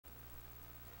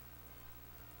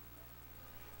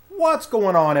What's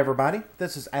going on, everybody?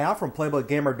 This is Al from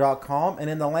PlaybookGamer.com,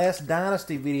 and in the last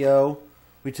Dynasty video,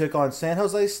 we took on San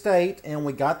Jose State, and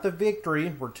we got the victory.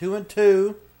 We're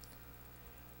 2-2.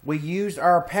 We used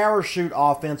our parachute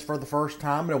offense for the first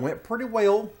time, and it went pretty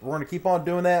well. We're going to keep on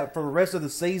doing that for the rest of the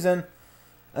season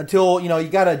until, you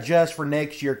got to adjust for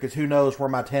next year, because who knows where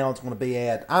my talent's going to be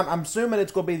at. I'm assuming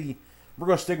it's going to be we're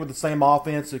going to stick with the same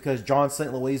offense because John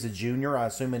St. Louis is a junior. I'm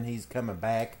assuming he's coming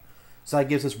back. So that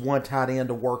gives us one tight end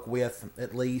to work with,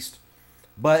 at least.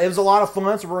 But it was a lot of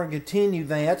fun, so we're going to continue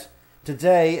that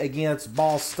today against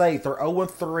Ball State. They're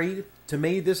 0-3. To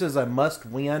me, this is a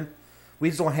must-win. We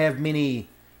just don't have many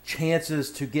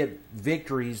chances to get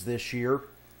victories this year,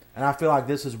 and I feel like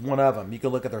this is one of them. You can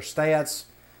look at their stats.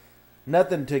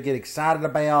 Nothing to get excited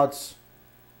about,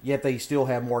 yet they still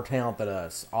have more talent than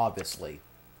us, obviously.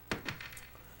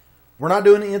 We're not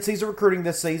doing the in-season recruiting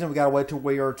this season. We got to wait till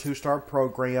we are a two-star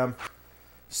program.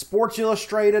 Sports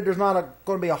Illustrated, there's not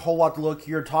going to be a whole lot to look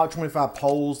here. Top 25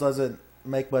 polls doesn't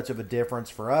make much of a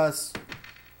difference for us.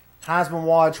 Heisman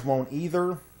Watch won't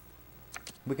either.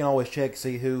 We can always check to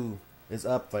see who is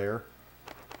up there.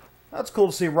 That's cool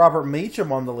to see Robert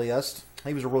Meacham on the list.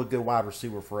 He was a really good wide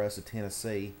receiver for us at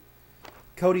Tennessee.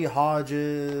 Cody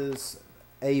Hodges,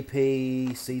 AP,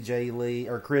 CJ Lee,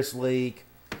 or Chris Leak.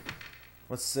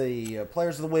 Let's see,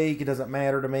 Players of the Week, it doesn't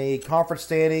matter to me. Conference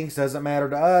standings, doesn't matter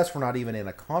to us. We're not even in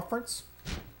a conference.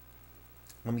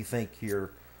 Let me think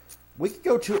here. We could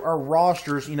go to our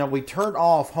rosters. We turned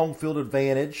off home field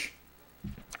advantage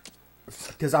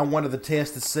because I wanted the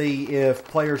test to see if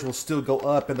players will still go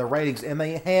up in their ratings, and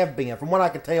they have been. From what I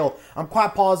can tell, I'm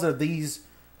quite positive these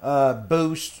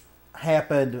boosts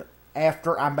happened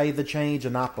after I made the change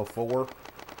and not before.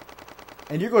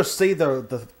 And you're going to see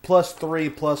the +3,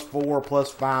 +4,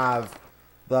 +5,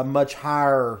 the much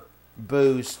higher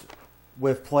boost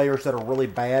with players that are really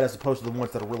bad as opposed to the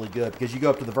ones that are really good. Because you go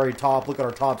up to the very top, look at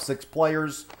our top 6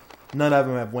 players, none of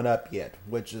them have went up yet,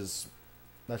 that's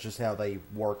just how they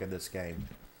work in this game.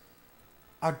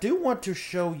 I do want to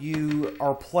show you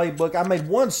our playbook. I made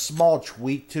one small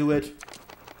tweak to it.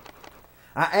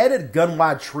 I added gun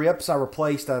wide trips. I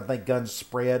replaced, I think, gun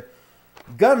spread.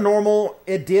 Gun normal,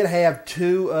 it did have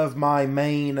 2 of my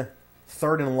main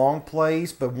third and long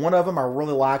plays, but one of them I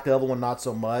really liked, the other one not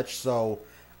so much. So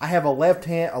I have a left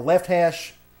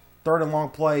hash third and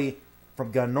long play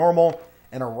from gun normal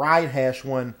and a right hash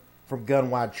one from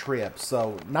gun wide trip.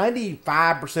 So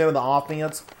 95% of the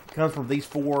offense comes from these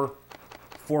 4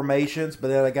 formations, but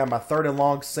then I got my third and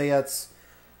long sets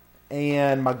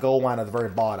and my goal line at the very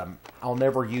bottom. I'll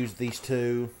never use these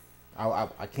 2.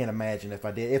 I can't imagine if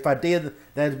I did. If I did,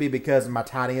 that would be because my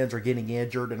tight ends are getting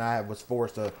injured and I was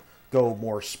forced to go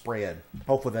more spread.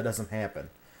 Hopefully that doesn't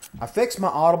happen. I fixed my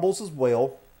audibles as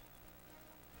well.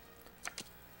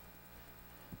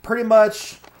 Pretty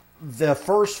much the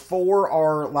first 4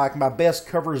 are like my best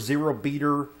cover 0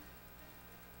 beater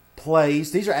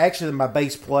plays. These are actually my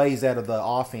base plays out of the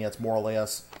offense, more or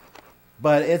less.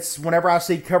 But it's whenever I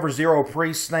see cover 0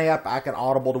 pre-snap, I can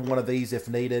audible to one of these if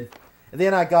needed. And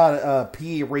then I got a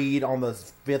PE read on the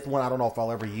 5th one. I don't know if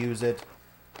I'll ever use it.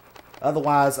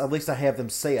 Otherwise, at least I have them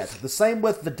set. The same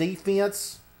with the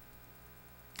defense.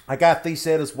 I got these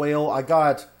set as well. I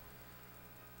got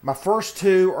my first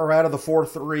 2 are out of the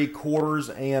 4-3 quarters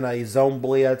and a zone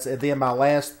blitz. And then my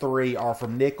last 3 are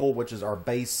from nickel, which is our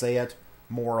base set,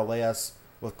 more or less,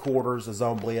 with quarters, a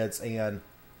zone blitz, and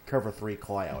cover 3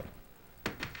 cloud.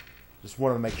 Just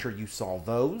wanted to make sure you saw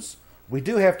those. We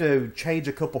do have to change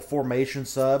a couple formation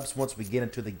subs once we get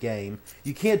into the game.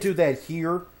 You can't do that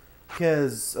here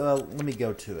because, let me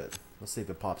go to it. Let's see if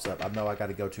it pops up. I know I got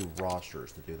to go to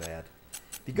rosters to do that.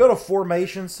 If you go to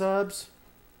formation subs,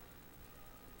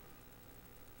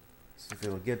 see if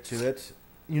it'll get to it.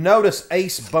 You notice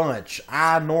ace bunch,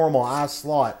 I normal, I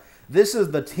slot. This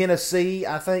is the Tennessee,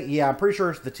 I think. Yeah, I'm pretty sure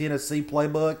it's the Tennessee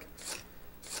playbook,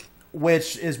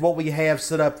 which is what we have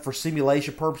set up for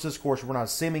simulation purposes. Of course, we're not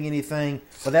simming anything,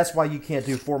 but that's why you can't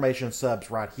do formation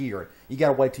subs right here. You got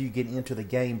to wait till you get into the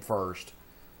game first.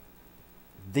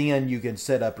 Then you can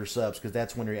set up your subs, because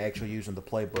that's when you're actually using the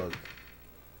playbook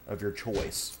of your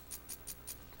choice.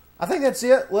 I think that's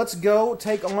it. Let's go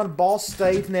take on Ball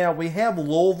State. Now, we have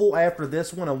Louisville after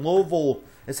this one, and Louisville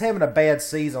is having a bad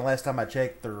season last time I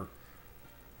checked their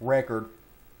record.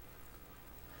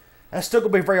 That's still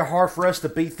going to be very hard for us to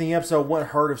beat them, so it wouldn't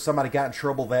hurt if somebody got in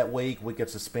trouble that week. We could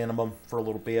suspend them for a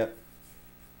little bit.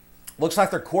 Looks like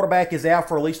their quarterback is out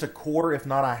for at least a quarter, if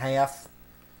not a half.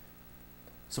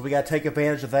 So we got to take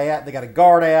advantage of that. They got a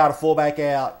guard out, a fullback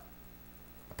out.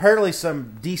 Apparently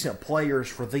some decent players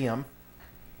for them.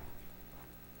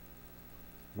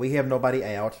 We have nobody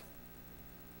out.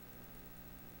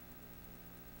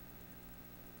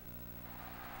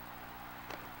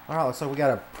 Alright, looks like we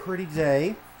got a pretty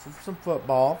day for some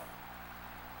football.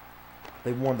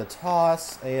 They won the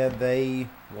toss, and they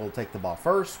will take the ball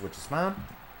first, which is fine.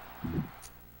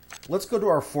 Let's go to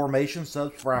our formation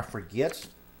subs before I forget.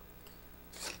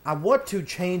 I want to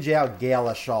change out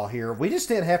Galashaw here. We just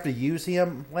didn't have to use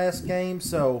him last game,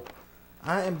 so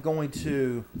I am going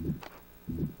to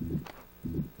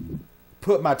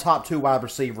put my top 2 wide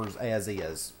receivers as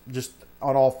is, just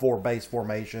on all 4 base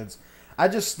formations. I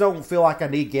just don't feel like I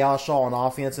need Galashaw on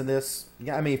offense in this.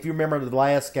 I mean, if you remember the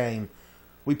last game,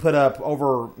 we put up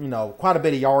over, quite a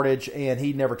bit of yardage, and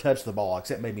he never touched the ball,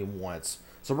 except maybe once.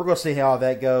 So we're going to see how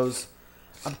that goes.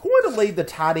 I'm going to leave the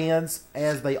tight ends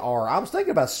as they are. I was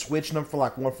thinking about switching them for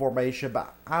like one formation,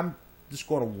 but I'm just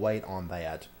going to wait on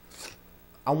that.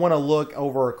 I want to look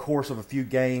over a course of a few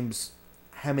games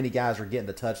how many guys are getting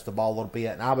to touch the ball a little bit.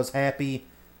 And I was happy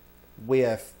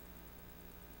with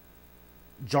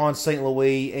John St.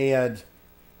 Louis and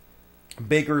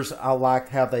Biggers. I liked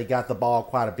how they got the ball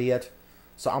quite a bit.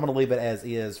 So I'm going to leave it as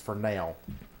is for now.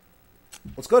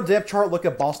 Let's go to depth chart, look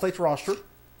at Ball State's roster.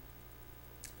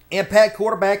 Impact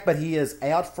quarterback, but he is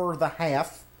out for the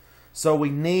half. So we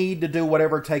need to do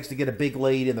whatever it takes to get a big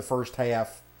lead in the first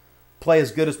half. Play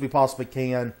as good as we possibly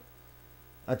can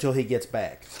until he gets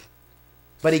back.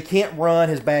 But he can't run.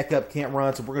 His backup can't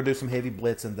run, so we're going to do some heavy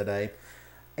blitzing today.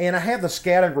 And I have the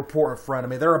scouting report in front of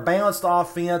me. They're a balanced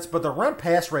offense, but the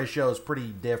run-pass ratio is pretty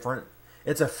different.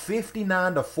 It's a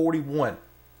 59-41.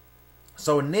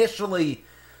 So initially,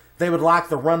 they would like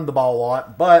to run the ball a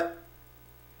lot, but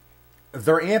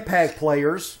they're impact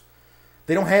players.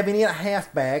 They don't have any at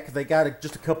halfback. They got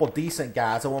just a couple decent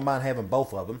guys. I wouldn't mind having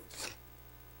both of them.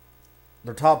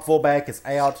 Their top fullback is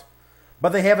out, but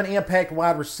they have an impact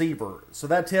wide receiver. So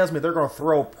that tells me they're going to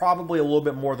throw probably a little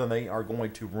bit more than they are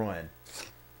going to run.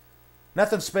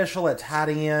 Nothing special at tight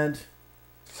end.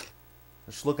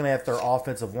 Just looking at their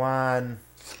offensive line.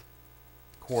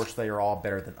 Of course, they are all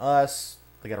better than us.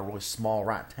 They got a really small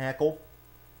right tackle.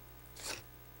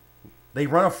 They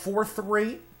run a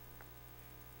 4-3.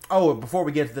 Oh, before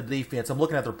we get to the defense, I'm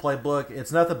looking at their playbook.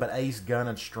 It's nothing but ace, gun,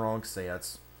 and strong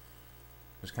sets.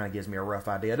 Just kind of gives me a rough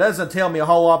idea. It doesn't tell me a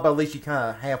whole lot, but at least you kind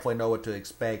of halfway know what to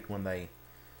expect when they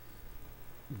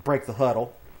break the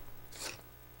huddle.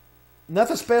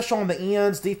 Nothing special on the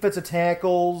ends. Defensive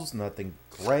tackles, nothing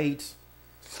great.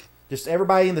 Just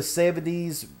everybody in the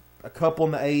 70s, a couple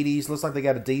in the 80s. Looks like they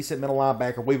got a decent middle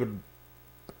linebacker. We would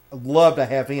love to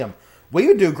have him. We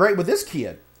would do great with this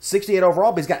kid. 68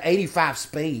 overall, but he's got 85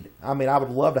 speed. I mean, I would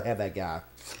love to have that guy.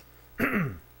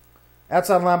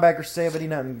 Outside linebacker, 70,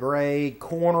 nothing great.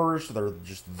 Corners, they're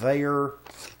just there.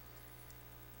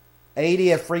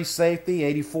 80 at free safety,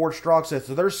 84 strong safety.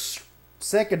 So their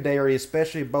secondary,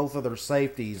 especially both of their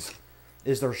safeties,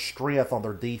 is their strength on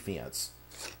their defense.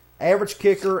 Average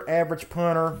kicker, average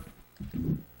punter.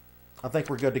 I think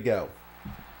we're good to go.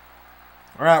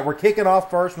 All right, we're kicking off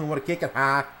first. We want to kick it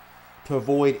high to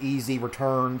avoid easy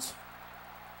returns.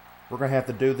 We're going to have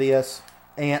to do this.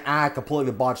 And I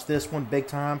completely botched this one big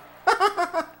time.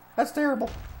 That's terrible.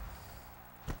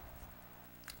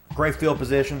 Great field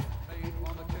position.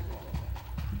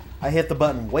 I hit the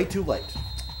button way too late.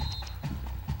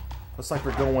 Looks like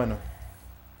we're going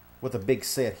with a big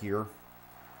set here.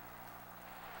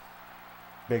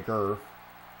 Bigger.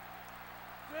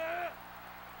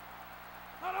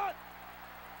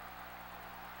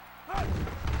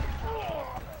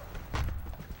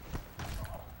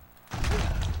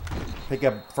 Pick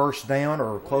up first down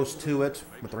or close to it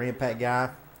with their impact guy.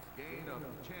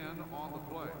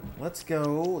 Let's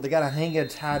go. They got to hang a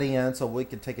tight end so we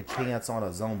can take a chance on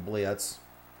a zone blitz.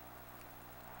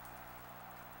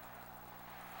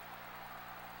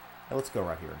 Hey, let's go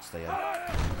right here instead.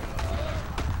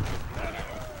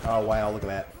 Oh, wow. Look at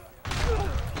that.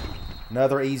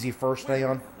 Another easy first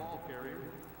down.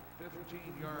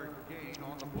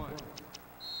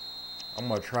 I'm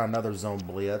going to try another zone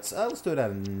blitz. Let's do it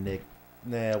out of Nick.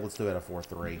 Nah, let's do it at a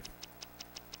 4-3.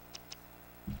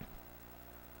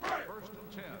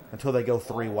 Until they go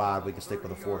 3 wide, we can stick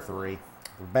with a 4-3.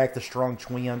 We're back to strong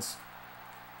twins.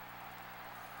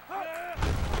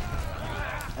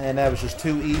 And that was just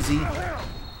too easy.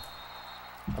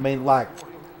 I mean, like,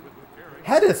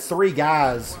 how did 3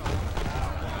 guys...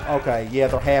 Okay, yeah,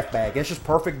 they're halfback. It's just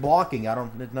perfect blocking.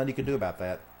 There's nothing you can do about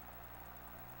that.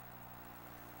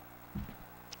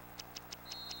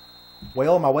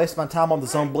 Well, am I wasting my time on the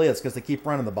zone blitz because they keep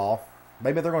running the ball?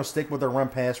 Maybe they're going to stick with their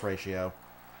run-pass ratio.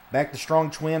 Back to strong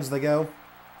twins they go.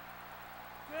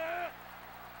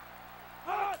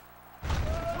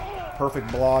 Perfect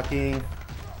blocking.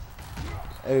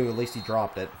 Oh, at least he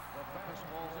dropped it.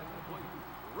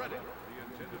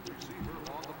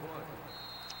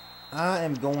 I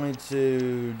am going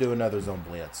to do another zone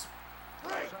blitz.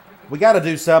 We got to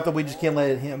do something. We just can't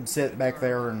let him sit back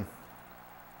there and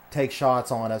take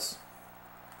shots on us.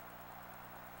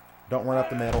 Don't run up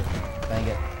the middle. Dang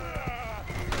it.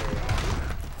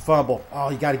 Fumble. Oh,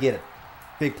 you got to get it.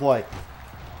 Big play.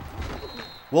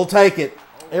 We'll take it.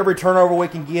 Every turnover we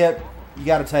can get, you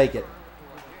got to take it.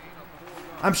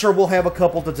 I'm sure we'll have a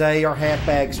couple today. Our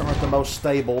halfbacks aren't the most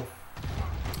stable.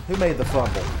 Who made the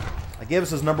fumble? I gave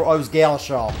us his number. Oh, it was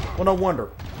Galashaw. Well, no wonder.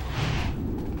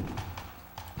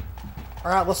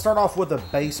 All right, let's start off with a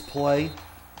base play.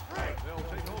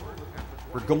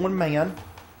 We're going man.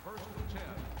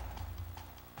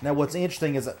 Now, what's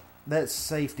interesting is that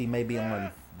safety may be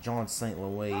on John St.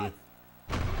 Louis.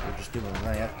 We're just doing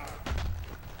that.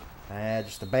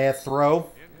 Just a bad throw.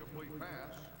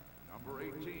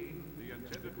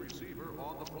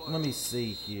 Let me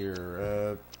see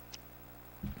here.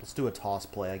 Let's do a toss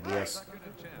play, I guess.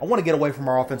 I want to get away from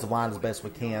our offensive line as best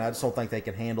we can. I just don't think they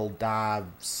can handle dive,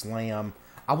 slam.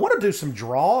 I want to do some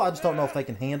draw. I just don't know if they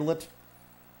can handle it.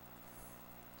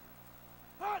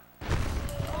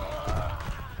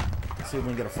 Let's see if we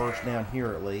can get a first down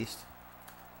here at least.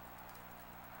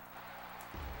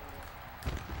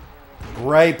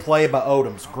 Great play by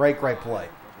Odoms. Great play.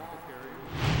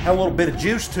 Had a little bit of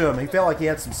juice to him. He felt like he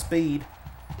had some speed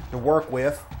to work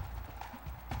with.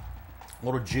 A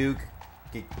little juke.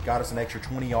 Got us an extra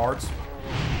 20 yards.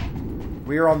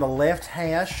 We are on the left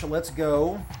hash. Let's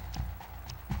go.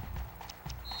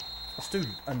 Let's do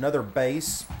another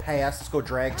base pass. Let's go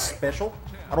drag special.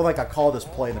 I don't think I called this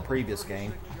play in the previous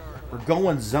game. We're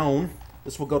going zone.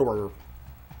 This will go to our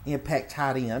impact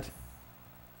tight end.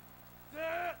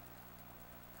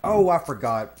 Oh, I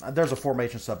forgot. There's a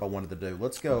formation sub I wanted to do.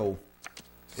 Let's go.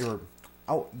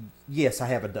 Oh, yes, I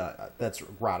have a done. That's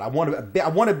right. I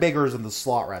wanted Biggers in the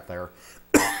slot right there.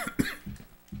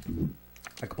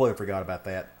 I completely forgot about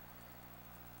that.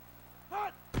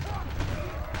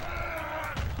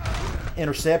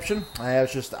 Interception.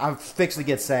 I'm fixing to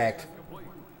get sacked.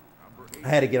 I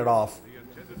had to get it off.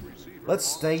 Let's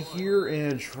stay here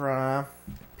and try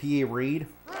PA Reed.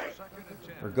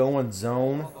 We're going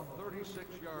zone.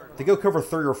 To go cover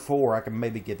 3 or 4, I can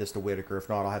maybe get this to Whitaker. If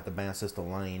not, I'll have to bounce this to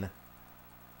Lane.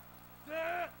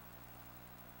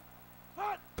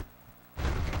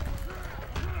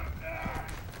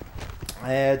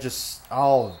 Just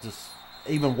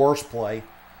even worse play.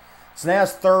 So now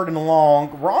it's 3rd and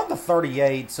long. We're on the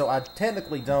 38, so I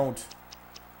technically don't.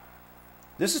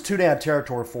 This is 2-down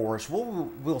territory for us.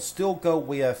 We'll still go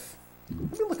with.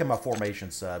 Let me look at my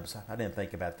formation subs. I didn't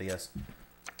think about this.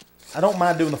 I don't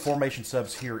mind doing the formation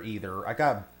subs here either.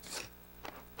 I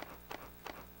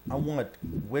want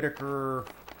Whitaker.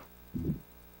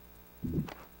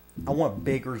 I want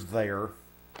Biggers there.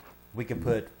 We can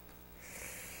put.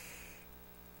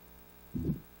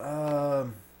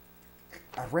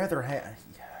 I'd rather have.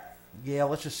 Yeah,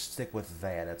 let's just stick with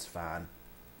that. That's fine.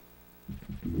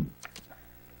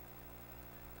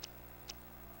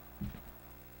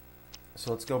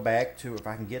 So let's go back to, if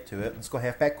I can get to it. Let's go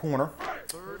halfback corner.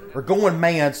 We're going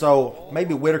man, so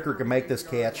maybe Whitaker can make this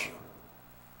catch.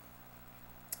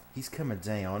 He's coming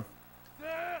down.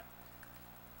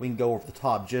 We can go over the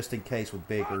top just in case with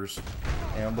Biggers.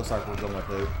 And it looks like we're going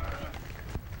to.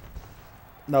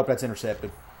 Nope, that's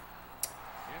intercepted.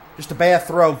 Just a bad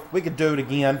throw. We could do it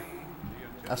again.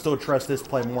 I still trust this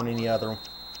play more than any other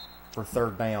for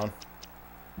 3rd down.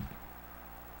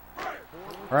 All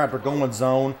right, we're going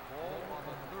zone.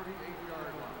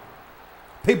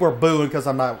 People are booing because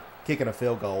I'm not kicking a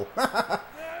field goal. I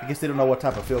guess they don't know what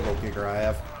type of field goal kicker I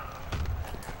have.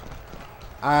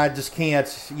 I just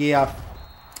can't. Yeah.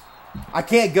 I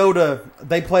can't go to.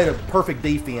 They played a perfect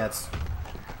defense.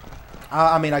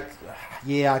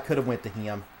 Yeah, I could have went to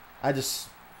him. That'd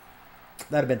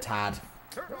have been tied.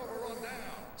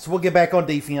 So we'll get back on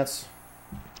defense.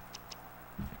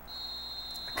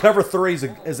 Cover 3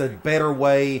 is a better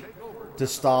way to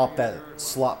stop that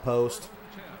slot post.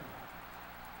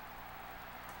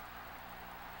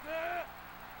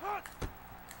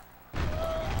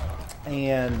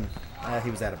 And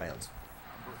he was out of bounds.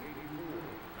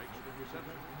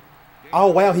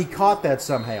 Oh, wow, he caught that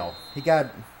somehow.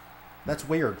 That's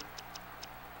weird.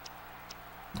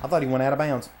 I thought he went out of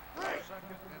bounds.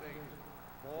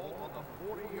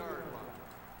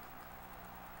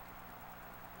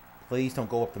 Please don't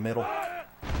go up the middle.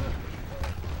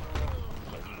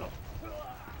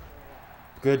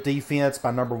 Good defense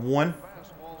by number 1.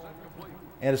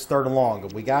 And it's 3rd and long.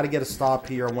 We got to get a stop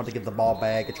here. I want to get the ball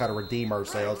back and try to redeem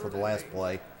ourselves for the last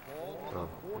play. Or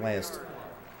last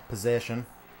possession.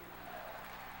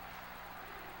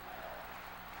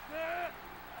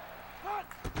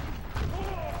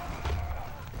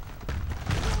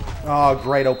 Oh,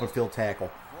 great open field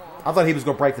tackle. I thought he was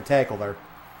going to break the tackle there.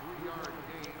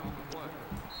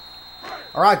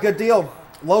 All right, good deal.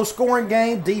 Low scoring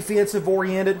game, defensive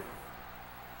oriented.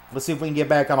 Let's see if we can get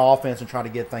back on offense and try to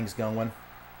get things going.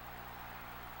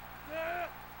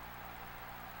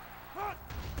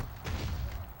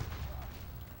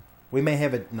 We may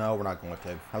have it. No, we're not going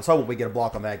to. I was hoping we get a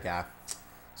block on that guy.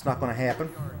 It's not going to happen.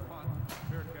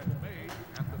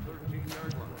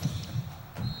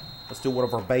 Let's do one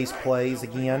of our base plays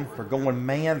again. We're going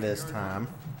man this time.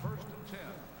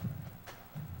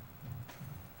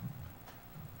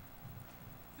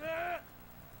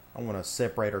 I want to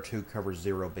separate our two cover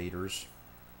zero beaters.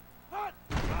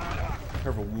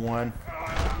 Cover one.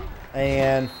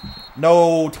 And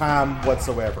no time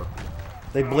whatsoever.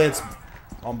 They blitz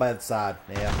on both sides.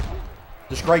 Yeah.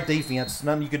 Just great defense.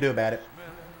 Nothing you can do about it.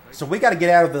 So we got to get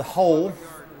out of the hole.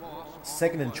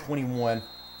 2nd and 21.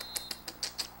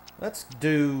 Let's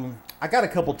do... I got a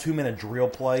couple 2-minute drill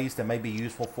plays that may be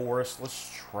useful for us.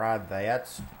 Let's try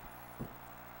that.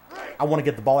 I want to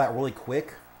get the ball out really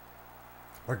quick.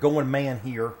 We're going man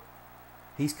here.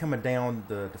 He's coming down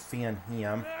to defend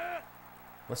him.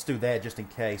 Let's do that just in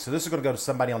case. So this is going to go to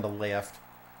somebody on the left.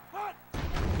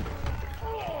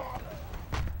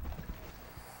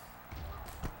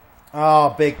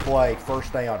 Oh, big play.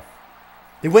 First down.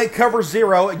 They went cover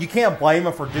zero. You can't blame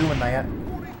them for doing that.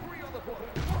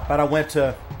 But I went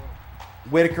to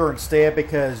Whitaker instead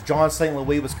because John St.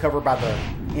 Louis was covered by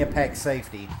the impact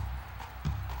safety.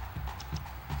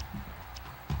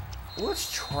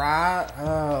 Let's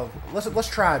try. Let's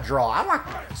try a draw. I like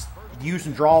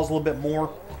using draws a little bit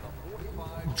more.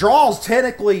 Draws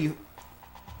technically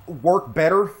work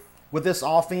better with this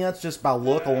offense just by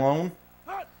look alone.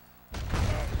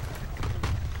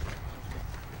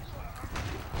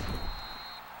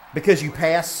 Because you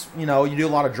pass, you know, you do a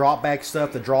lot of drop back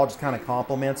stuff. The draw just kind of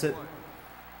complements it.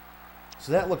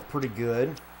 So that looked pretty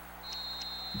good.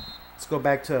 Let's go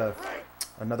back to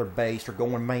another base or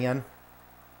going man.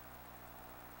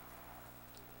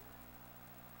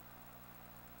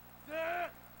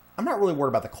 I'm not really worried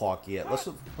about the clock yet. Let's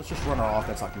just run our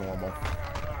offense like normal.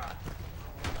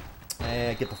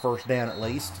 And get the first down at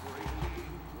least.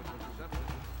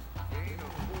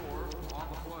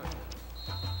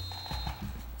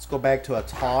 Let's go back to a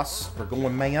toss. We're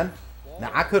going man.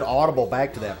 Now, I could audible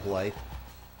back to that play.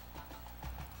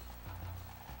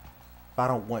 If I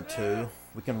don't want to,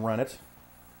 we can run it.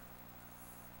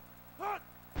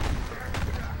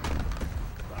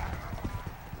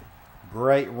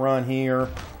 Great run here.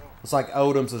 Looks like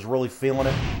Odoms is really feeling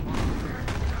it.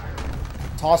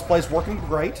 Toss play's working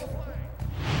great.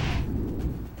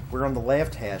 We're on the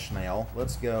left hash now.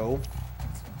 Let's go.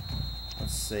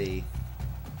 Let's see.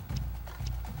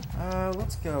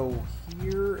 Let's go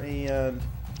here, and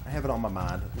I have it on my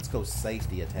mind. Let's go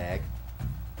safety attack.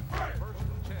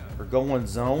 We're going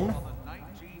zone.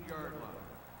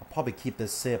 I'll probably keep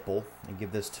this simple and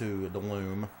give this to the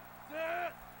loom.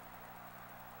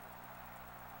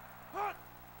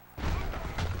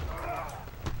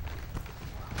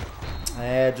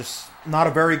 Just not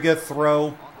a very good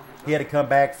throw. He had to come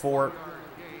back for it.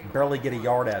 Barely get a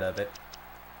yard out of it.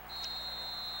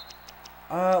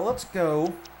 Let's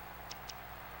go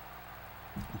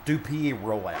do PE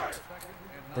rollout.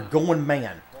 They're going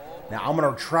man. Now, I'm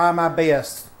going to try my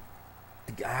best.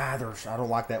 I don't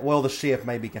like that. Well, the shift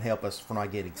maybe can help us for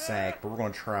not getting sacked, but we're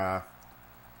going to try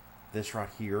this right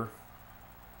here.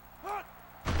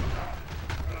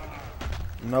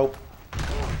 Nope.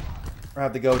 I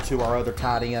have to go to our other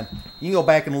tight end. You can go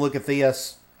back and look at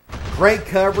this. Great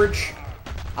coverage.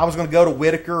 I was going to go to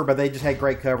Whitaker, but they just had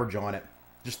great coverage on it.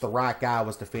 Just the right guy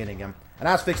was defending him. And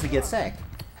I was fixing to get sacked.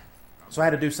 So I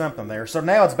had to do something there. So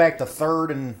now it's back to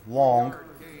 3rd and long.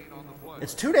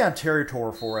 It's 2-down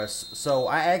territory for us. So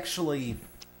I actually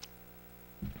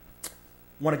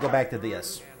want to go back to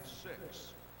this.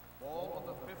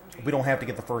 We don't have to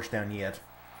get the first down yet.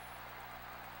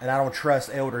 And I don't trust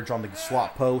Eldridge on the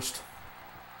slot post.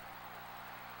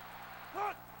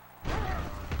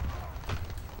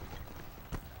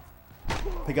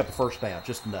 Pick up the first down,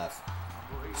 just enough.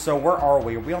 So where are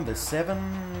we? Are we on the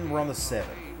 7? We're on the 7.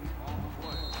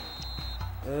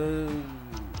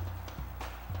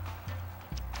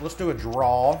 Let's do a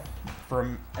draw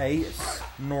from 8. It's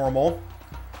normal.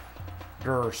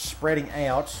 They're spreading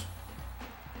out.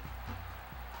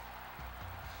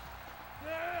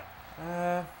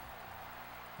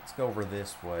 Let's go over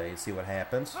this way, see what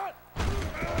happens.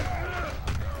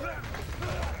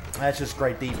 That's just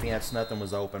great defense. Nothing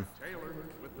was open.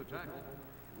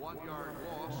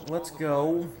 Let's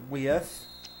go with...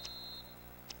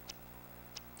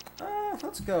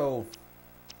 let's go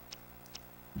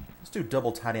Let's do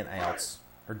double tight end outs.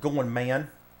 Or going man.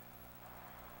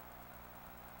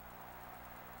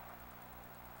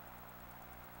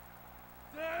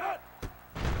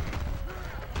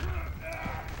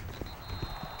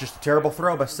 Just a terrible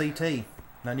throw by CT.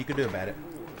 Nothing you can do about it.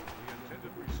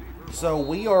 So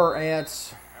we are at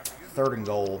 3rd and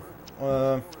goal.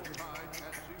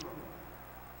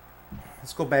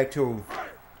 Let's go back to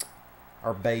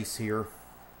our base here.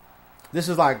 This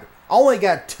is like, I only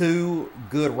got 2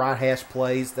 good right hash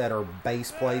plays that are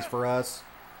base plays for us,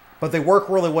 but they work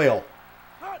really well.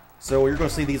 So you're going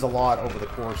to see these a lot over the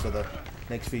course of the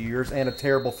next few years. And a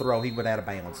terrible throw, he went out of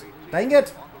bounds. Dang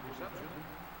it!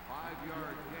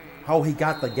 Oh, he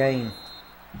got the gain.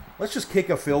 Let's just kick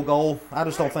a field goal. I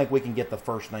just don't think we can get the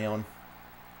first down.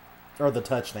 Or the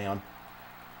touchdown.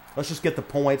 Let's just get the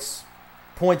points.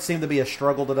 Points seem to be a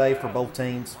struggle today for both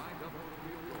teams.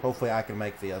 Hopefully I can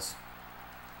make this.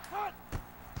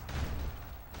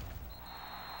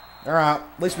 Alright,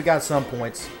 at least we got some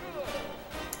points.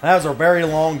 That was a very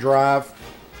long drive.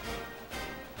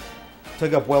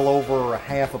 Took up well over a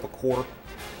half of a quarter.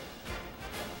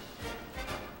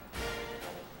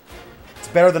 It's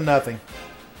better than nothing.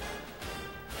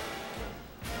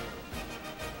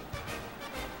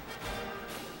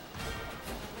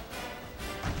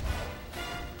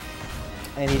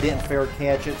 And he didn't fair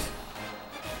catch it.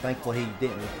 Thankfully, he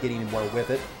didn't get anywhere with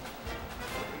it.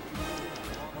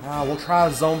 We'll try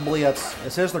a zone blitz.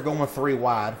 It says they're going 3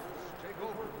 wide.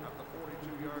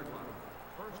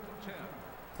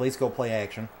 Please go play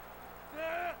action.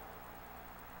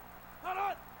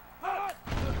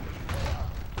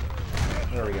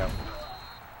 There we go.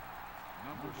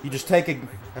 You just take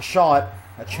a shot,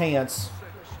 a chance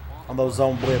on those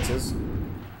zone blitzes.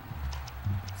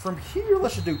 From here,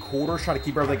 let's just do quarters, try to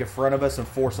keep everything in front of us and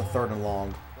force a 3rd and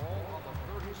long.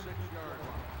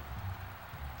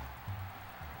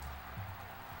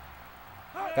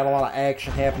 Got a lot of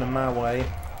action happening my way.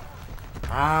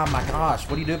 Ah, my gosh.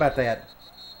 What do you do about that?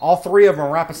 All 3 of them are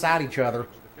right beside each other.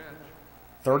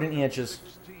 3rd and inches.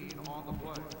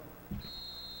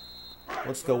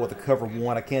 Let's go with a cover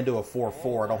 1. I can't do a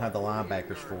 4-4. I don't have the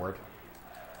linebackers for it.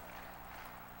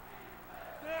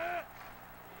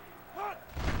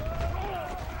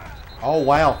 Oh,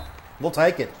 wow. We'll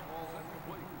take it.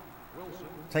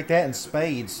 Take that in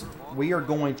spades. We are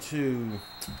going to...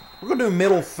 We're going to do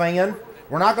middle fan.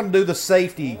 We're not going to do the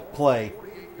safety play.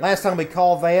 Last time we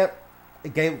called that,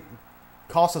 it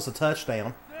cost us a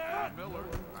touchdown.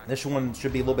 This one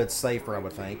should be a little bit safer, I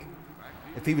would think.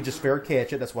 If he would just fair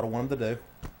catch it, that's what I want him to do.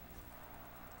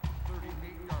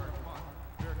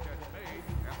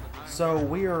 So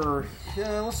we are...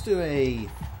 let's do a...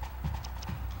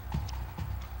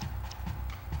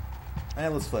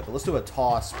 let's flip it. Let's do a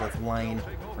toss with Lane.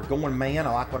 We're going man. I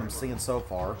like what I'm seeing so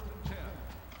far.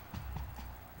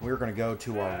 We're going to go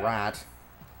to our right.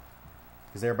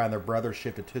 Because everybody and their brother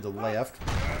shifted to the left.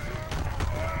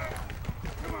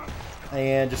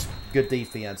 And just good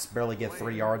defense. Barely get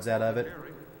 3 yards out of it.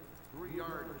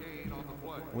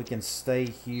 We can stay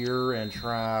here and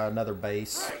try another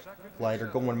base play. They're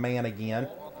going man again.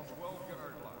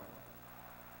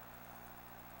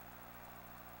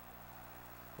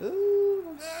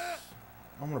 Ooh,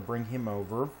 I'm going to bring him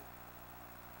over.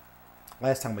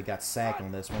 Last time we got sacked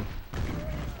on this one.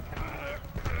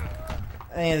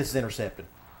 And this is intercepted.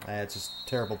 It's just a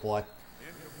terrible play.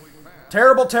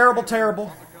 Terrible, terrible,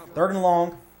 terrible. 3rd and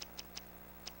long.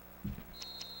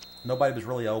 Nobody was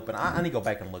really open. I need to go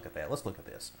back and look at that. Let's look at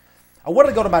this. I wanted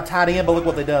to go to my tight end, but look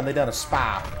what they done. They done a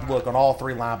spy look on all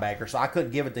 3 linebackers, so I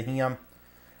couldn't give it to him.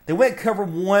 They went cover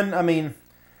 1. I mean,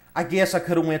 I guess I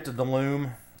could have went to the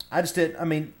loom. I just didn't. I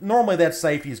mean, normally that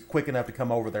safety is quick enough to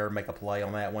come over there and make a play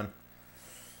on that one.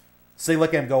 See,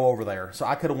 look at him go over there. So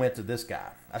I could have went to this guy.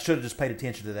 I should have just paid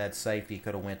attention to that safety.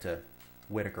 Could have went to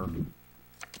Whitaker.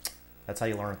 That's how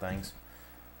you learn things.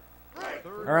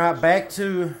 All right, back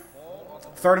to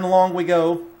 3rd and long we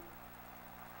go.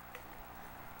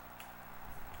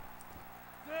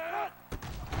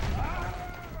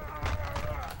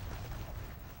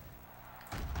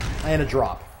 And a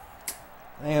drop.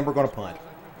 And we're going to punt.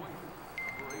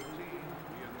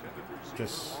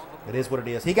 Just, it is what it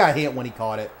is. He got hit when he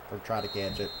caught it, or tried to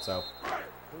catch it, so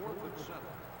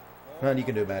nothing you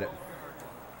can do about it.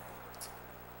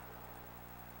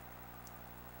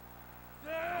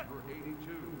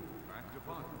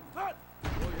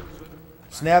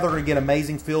 So now they're going to get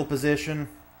amazing field position.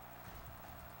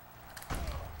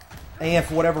 And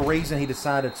for whatever reason, he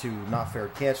decided to not fair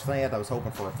catch that. I was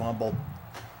hoping for a fumble.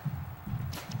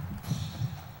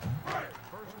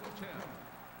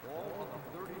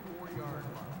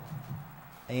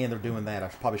 And they're doing that. I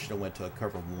probably should have went to a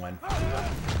cover 1.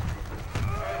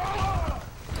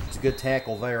 It's a good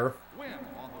tackle there.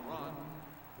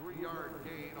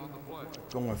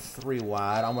 Going 3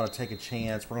 wide. I'm going to take a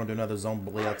chance. We're going to do another zone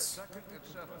blitz. 2nd and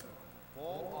 7.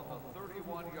 Ball on the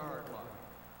 31-yard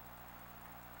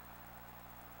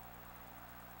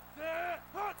line.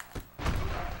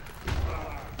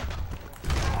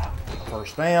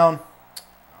 First down.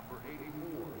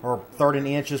 Or 3rd and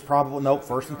inches probably. Nope,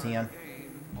 1st and 10.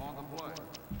 On the play.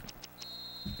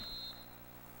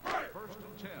 1st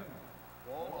and 10.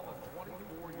 Ball on the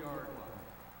 24-yard line.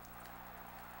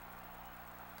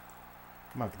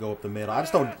 I'm going to have to go up the middle. I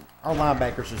just don't... Our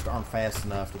linebackers just aren't fast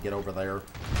enough to get over there.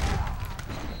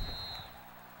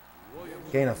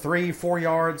 Gain of 3, 4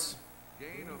 yards.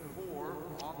 Gain of 4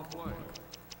 on the play.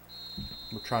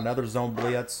 We'll try another zone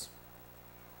blitz.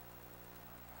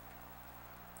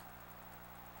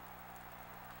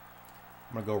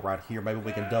 I'm going to go right here. Maybe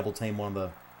we can double team one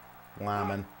of the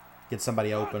linemen. Get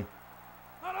somebody open.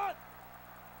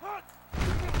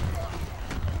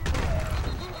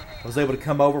 I was able to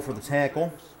come over for the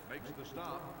tackle.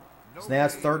 So now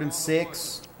it's 3rd and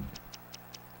 6.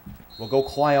 We'll go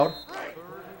cloud. 3rd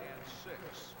and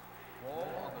 6. Ball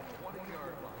on the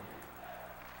 20-yard line.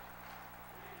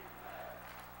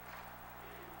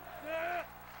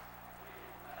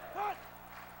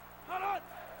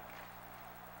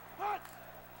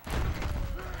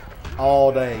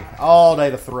 All day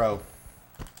to throw.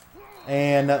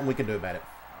 And nothing we can do about it.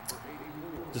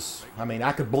 Just, I mean,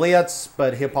 I could blitz,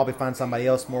 but he'll probably find somebody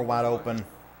else more wide open.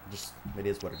 Just, it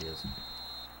is what it is.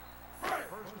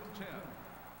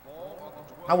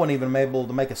 I wasn't even able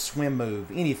to make a swim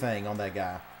move, anything on that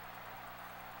guy.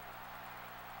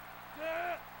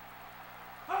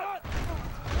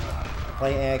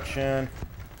 Play action.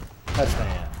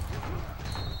 Touchdown.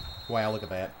 Wow, look at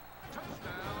that.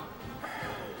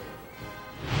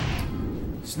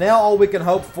 So now all we can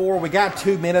hope for, we got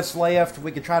 2 minutes left.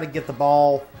 We can try to get the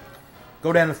ball,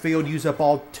 go down the field, use up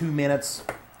all 2 minutes,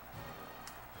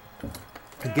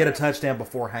 and get a touchdown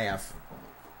before half.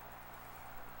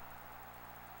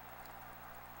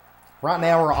 Right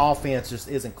now our offense just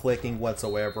isn't clicking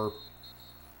whatsoever.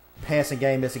 Passing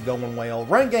game isn't going well.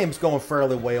 Run game is going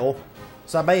fairly well,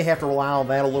 so I may have to rely on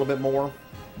that a little bit more.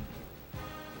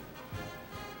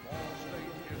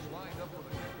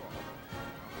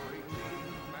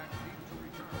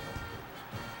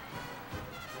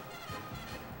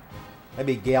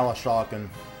 Maybe Galashaw can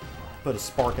put a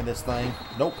spark in this thing.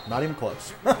 Nope, not even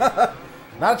close. Not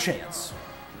a chance.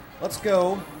 Let's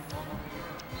go.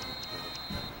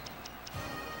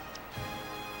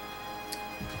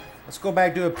 Let's go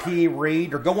back to a PE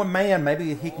read. Or going man.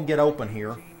 Maybe he can get open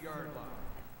here.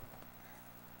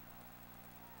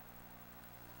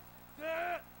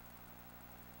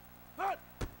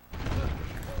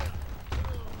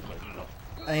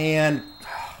 And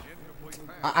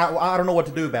I don't know what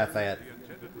to do about that.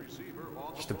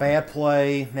 Just a bad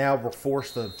play. Now we're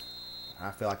forced to... I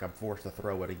feel like I'm forced to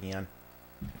throw it again.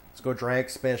 Let's go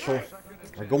drag special.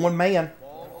 We're going man.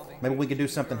 Maybe we can do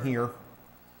something here.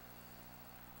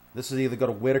 This is either go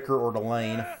to Whitaker or to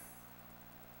Lane.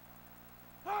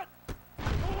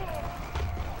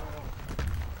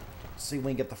 See if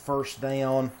we can get the first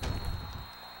down.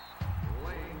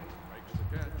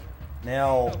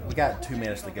 Now, we got 2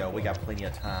 minutes to go. We got plenty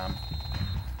of time.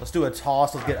 Let's do a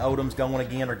toss. Let's get Odoms going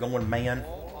again, or going man.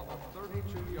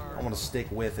 I want to stick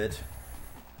with it.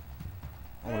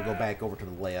 I want to go back over to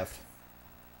the left.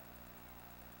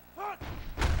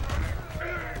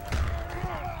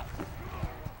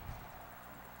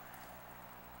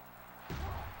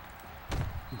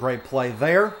 Great play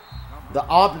there.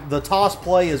 The toss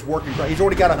play is working great. He's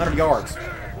already got 100 yards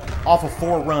off of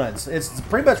 4 runs. It's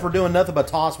pretty much we're doing nothing but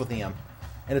toss with him,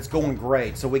 and it's going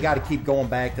great. So we got to keep going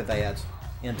back to that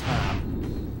in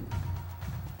time.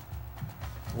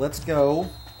 Let's go.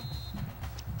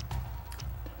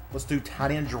 Let's do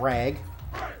tight end drag.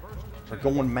 They're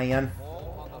going man.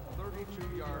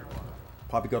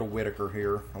 Probably go to Whitaker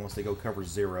here unless they go cover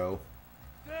 0.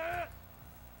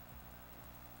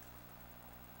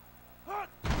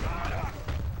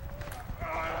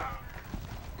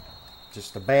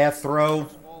 Just a bad throw.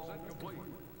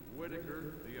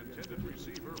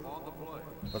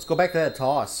 Let's go back to that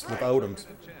toss with Odoms.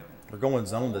 They're going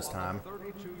zone this time.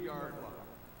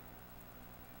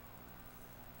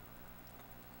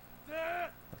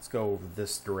 Let's go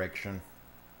this direction.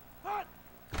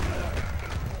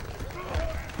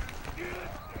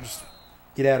 Just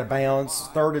get out of bounds.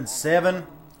 3rd and 7.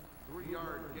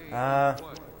 I'm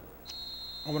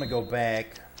going to go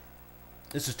back.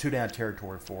 This is 2 down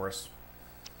territory for us.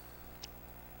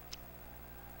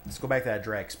 Let's go back to that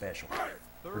drag special.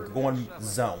 We're going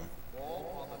zone.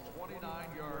 Ball on the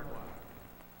 29-yard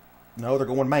line. No, they're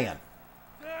going man.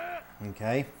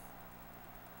 Okay.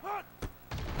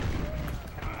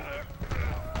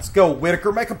 Let's go,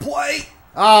 Whitaker. Make a play.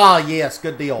 Ah, yes.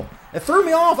 Good deal. It threw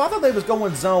me off. I thought they was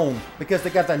going zone because they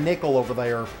got that nickel over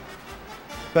there.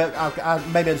 But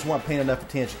maybe I just wasn't paying enough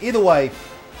attention. Either way,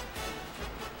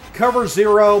 cover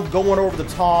 0, going over the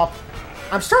top.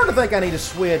 I'm starting to think I need to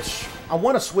switch. I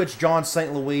want to switch John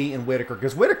St. Louis and Whitaker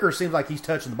because Whitaker seems like he's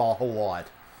touching the ball a whole lot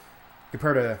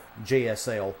compared to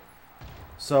JSL.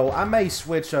 So I may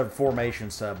switch a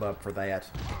formation sub up for that.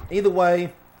 Either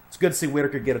way, it's good to see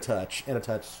Whitaker get a touch and a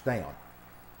touchdown.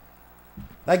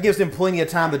 That gives him plenty of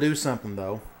time to do something,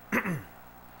 though.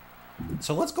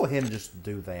 So let's go ahead and just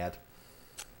do that.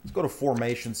 Let's go to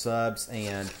formation subs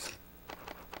and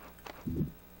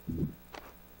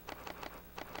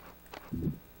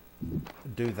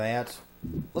do that.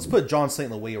 Let's put John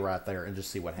St. Louis right there and just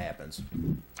see what happens.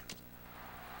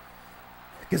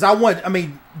 Because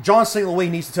John St. Louis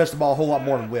needs to touch the ball a whole lot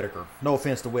more than Whitaker. No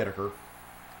offense to Whitaker.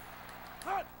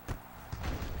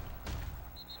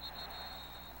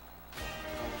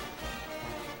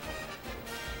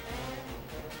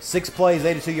 Six plays,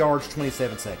 82 yards,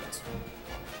 27 seconds.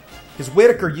 Because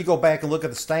Whitaker, you go back and look at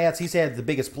the stats, he's had the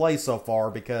biggest plays so far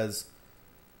because...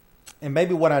 And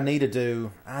maybe what I need to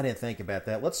do... I didn't think about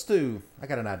that. I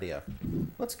got an idea.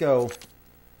 Let's go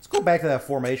back to that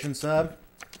formation sub.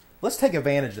 Let's take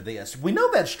advantage of this. We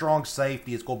know that strong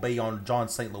safety is going to be on John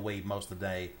St. Louis most of the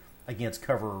day against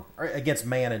cover, or against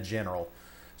man in general.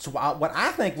 So what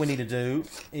I think we need to do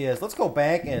is let's go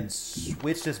back and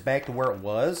switch this back to where it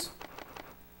was.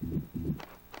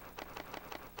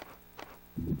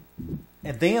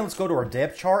 And then let's go to our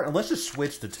depth chart and let's just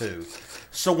switch to 2.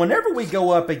 So whenever we go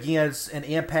up against an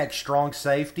impact strong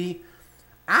safety,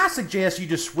 I suggest you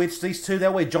just switch these 2.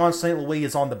 That way John St. Louis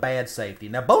is on the bad safety.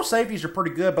 Now both safeties are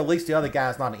pretty good, but at least the other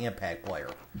guy's not an impact player.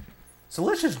 So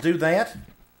let's just do that.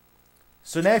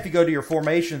 So now if you go to your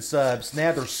formation subs,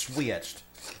 now they're switched.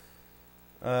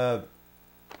 I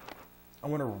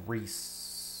want to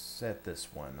reset this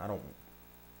one.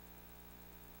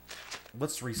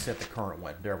 Let's reset the current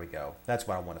one. There we go. That's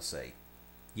what I want to see.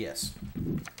 Yes.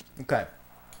 Okay.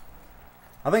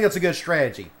 I think that's a good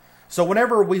strategy. So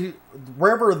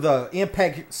wherever the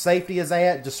impact safety is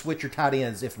at, just switch your tight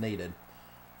ends if needed.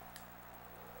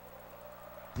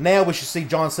 Now we should see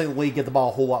John St. Louis get the ball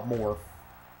a whole lot more.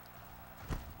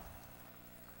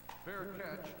 Fair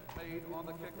catch made on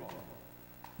the kickoff.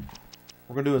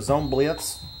 We're going to do a zone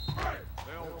blitz.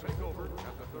 They'll take over at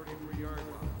the 33-yard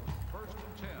line. First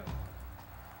and 10.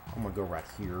 I'm going to go right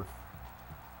here.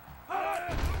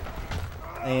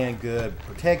 And good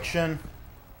protection.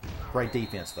 Great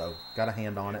defense, though. Got a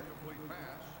hand on it.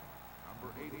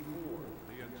 Number 84,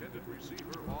 the intended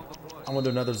receiver on the play. I'm going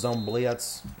to do another zone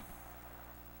blitz.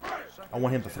 I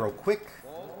want him to throw quick.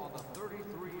 Ball on the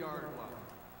 33-yard line.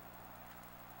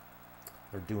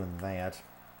 They're doing that.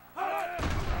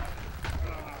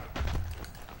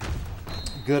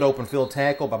 Good open field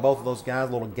tackle by both of those guys.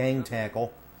 A little gang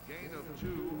tackle. Gain of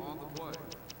 2 on the play.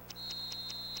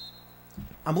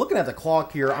 I'm looking at the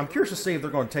clock here. I'm curious to see if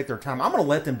they're going to take their time. I'm going to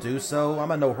let them do so.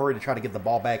 I'm in no hurry to try to get the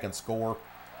ball back and score.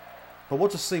 But we'll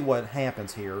just see what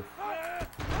happens here.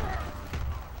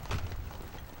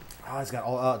 Oh, he's got...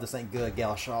 Oh, this ain't good,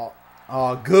 Galashaw.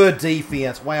 Oh, good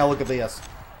defense. Wow, look at this.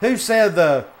 Who said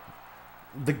the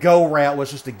go route was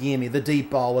just a gimme? The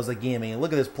deep ball was a gimme.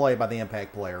 Look at this play by the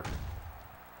impact player.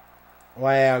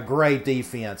 Wow, great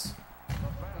defense.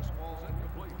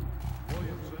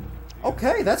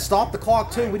 Okay, that stopped the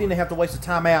clock too. We didn't have to waste a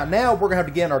timeout. Now we're going to have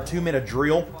to get in our 2-minute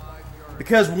drill.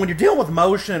 Because when you're dealing with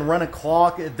motion and running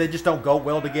clock, they just don't go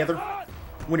well together.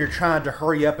 When you're trying to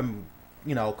hurry up and,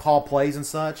 call plays and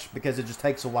such. Because it just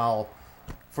takes a while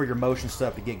for your motion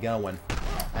stuff to get going.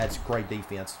 That's great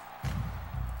defense.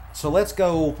 So let's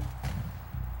go.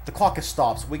 The clock has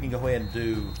stopped, so we can go ahead and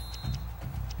do...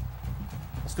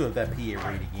 Let's do that PA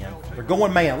read again. They're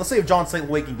going man. Let's see if John St.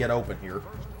 Louis can get open here.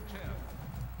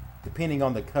 Depending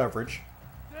on the coverage.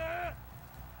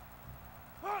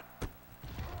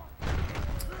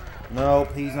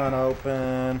 Nope, he's not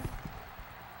open.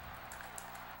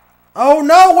 Oh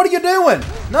no, what are you doing?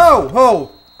 No,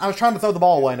 oh, I was trying to throw the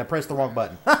ball away and I pressed the wrong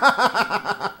button.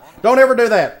 Don't ever do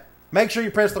that. Make sure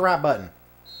you press the right button.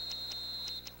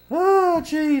 Oh,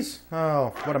 jeez.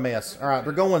 Oh, what a mess. All right,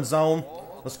 they're going zone.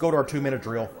 Let's go to our 2-minute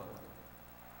drill.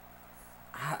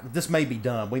 This may be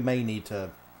dumb. We may need to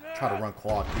try to run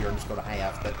clock here and just go to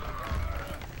half, but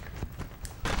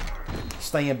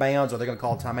stay in bounds. Are they going to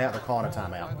call a timeout? They're calling a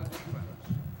timeout.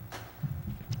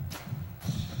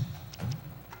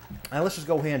 Now let's just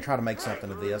go ahead and try to make something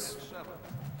of this.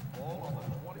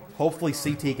 Hopefully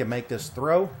CT can make this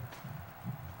throw.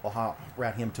 We'll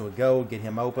route him to a go, get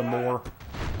him open more.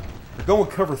 We're going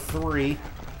cover 3.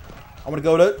 I'm going to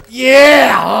go to...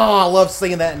 Yeah! Oh, I love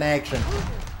seeing that in action.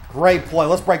 Great play.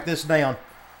 Let's break this down.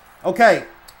 Okay,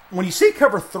 when you see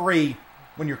cover 3,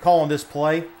 when you're calling this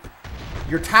play,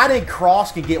 your tight end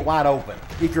cross can get wide open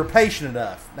if you're patient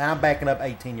enough. Now I'm backing up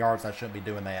 18 yards. I shouldn't be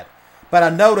doing that. But I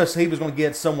noticed he was going to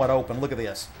get somewhat open. Look at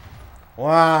this.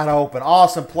 Wide open.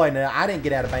 Awesome play. Now, I didn't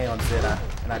get out of bounds, did I?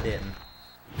 And I didn't.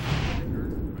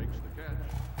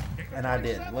 And I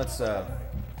didn't. Let's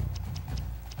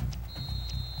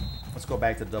go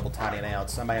back to double tight end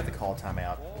outs. I may have to call a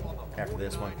timeout after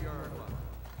this one.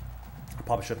 I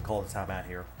probably should have called a timeout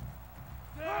here.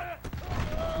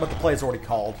 But the play's already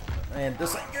called. And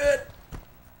this ain't good.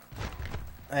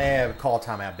 And call a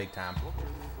timeout big time.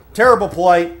 Terrible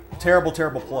play. Terrible,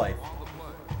 terrible play.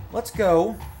 Let's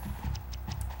go.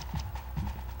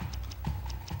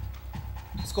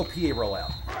 Let's go PA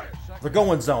rollout. They're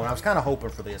going zone. I was kind of hoping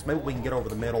for this. Maybe we can get over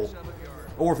the middle.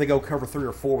 Or if they go cover 3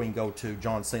 or 4, we can go to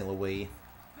John St. Louis.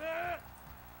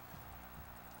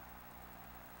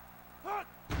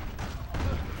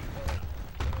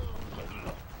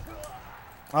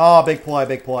 Oh, big play,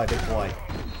 big play, big play.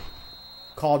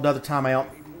 Called another timeout.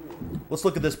 Let's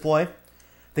look at this play.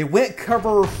 They went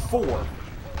cover 4.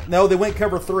 No, they went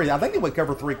cover 3. I think they went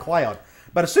cover 3 cloud.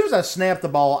 But as soon as I snapped the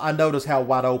ball, I noticed how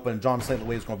wide open John St.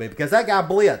 Louis was going to be. Because that guy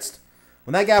blitzed.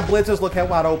 When that guy blitzes, look how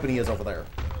wide open he is over there.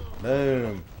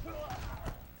 Boom.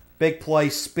 Big play,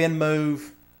 spin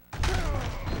move.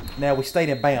 Now, we stayed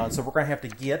in bounds, so we're going to have to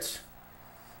get...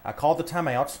 I called the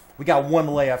timeouts. We got 1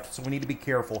 left, so we need to be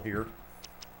careful here.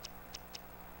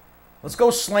 Let's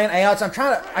go slant outs.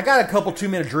 I got a couple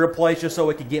 2-minute drill plays just so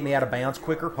it can get me out of bounds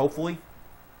quicker, hopefully.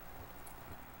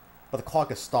 But the clock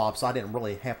has stopped, so I didn't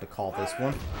really have to call this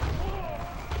one.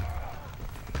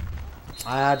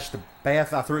 I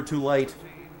threw it too late.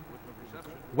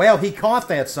 Well, he caught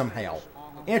that somehow.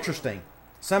 Interesting.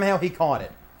 Somehow he caught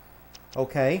it.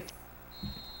 Okay.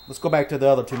 Let's go back to the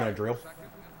other 2-minute drill.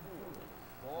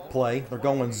 Play. They're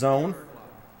going zone.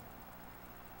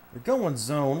 They're going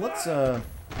zone. Let's,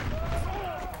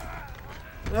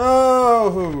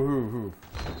 Oh,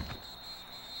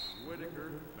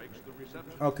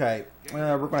 Okay.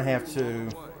 We're going to have to...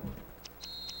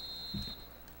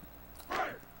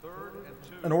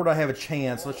 In order to have a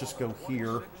chance, let's just go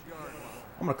here.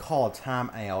 I'm going to call a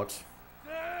timeout.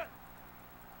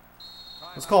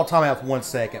 Let's call a timeout for 1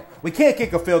 second. We can't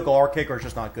kick a field goal. Our kicker is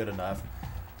just not good enough.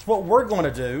 So what we're going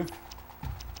to do,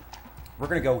 we're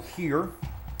going to go here,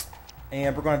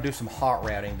 and we're going to do some hot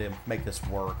routing to make this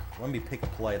work. Let me pick a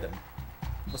play then.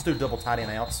 Let's do double tight end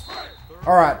outs.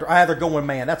 All right, they're going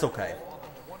man. That's okay.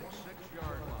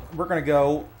 We're going to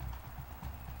go...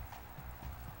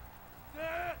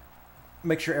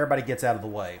 Make sure everybody gets out of the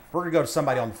way. We're going to go to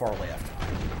somebody on the far left.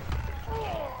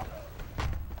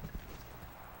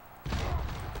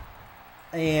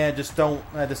 And just don't...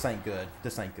 this ain't good.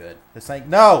 This ain't good. This ain't...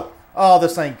 No! Oh,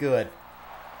 this ain't good.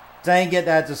 Dang it,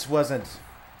 that just wasn't...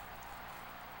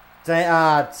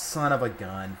 Dang... son of a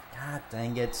gun. God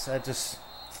dang it. That just...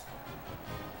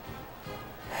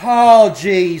 Oh,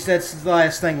 jeez. That's the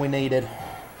last thing we needed.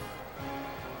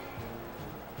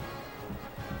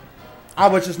 I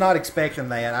was just not expecting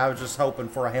that. I was just hoping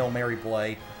for a Hail Mary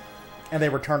play. And they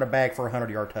returned it back for a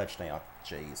 100-yard touchdown.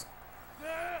 Jeez.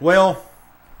 Well,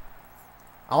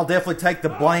 I'll definitely take the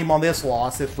blame on this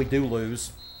loss if we do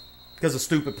lose. Because of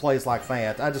stupid plays like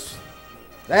that.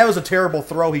 That was a terrible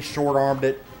throw. He short-armed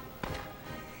it.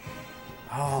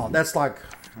 Oh, that's like...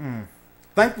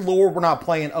 Thank the Lord we're not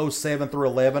playing 07 through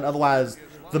 11. Otherwise,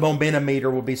 the momentum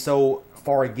meter would be so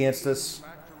far against us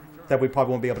that we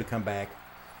probably won't be able to come back.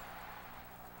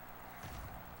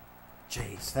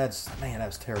 Jeez, that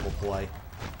was a terrible play.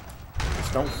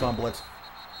 Just don't fumble it.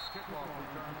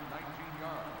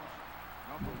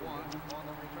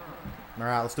 All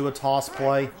right, let's do a toss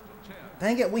play.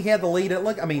 Dang it, we had the lead.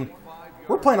 Look, I mean,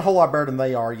 we're playing a whole lot better than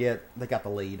they are, yet they got the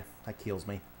lead. That kills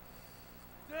me.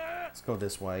 Let's go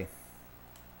this way.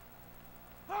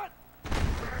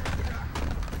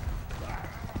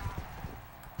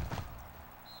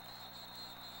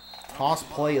 Toss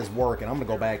play is working. I'm going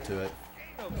to go back to it.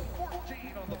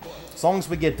 As long as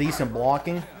we get decent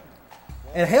blocking.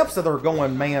 And it helps that they're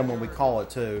going man when we call it,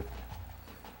 too.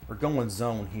 We're going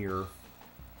zone here.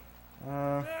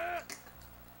 Let's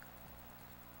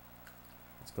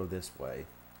go this way.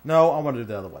 No, I want to do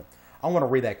the other way. I want to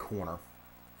read that corner.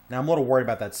 Now, I'm a little worried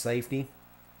about that safety.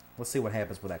 Let's see what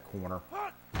happens with that corner.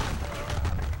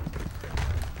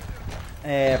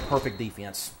 Perfect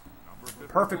defense.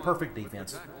 perfect, perfect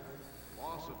defense.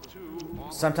 Loss of 2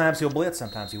 on Sometimes he'll blitz,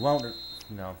 sometimes he won't.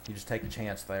 You know, you just take a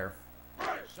chance there.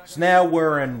 So now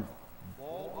we're in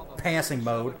passing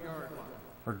mode.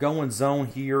 We're going zone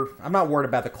here. I'm not worried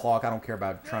about the clock. I don't care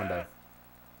about trying to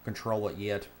control it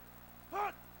yet.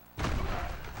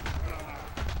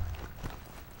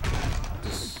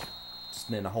 Just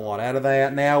getting a whole lot out of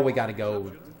that. Now we got to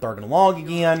go 3rd and long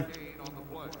again.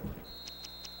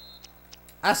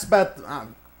 That's about.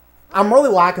 I'm really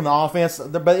liking the offense,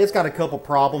 but it's got a couple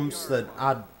problems that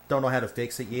I don't know how to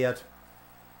fix it yet.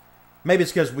 Maybe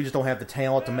it's because we just don't have the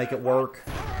talent to make it work.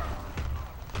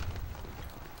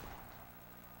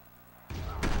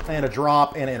 And a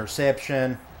drop and an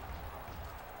interception.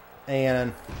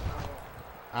 And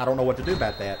I don't know what to do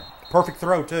about that. Perfect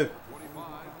throw, too.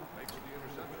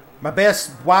 My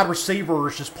best wide receiver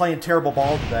is just playing terrible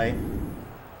ball today.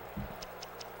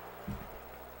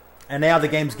 And now the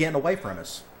game's getting away from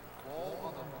us. Ball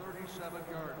on the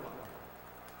 37-yard line.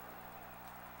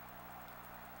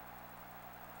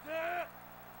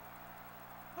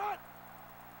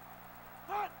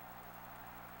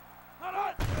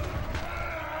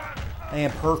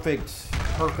 And perfect.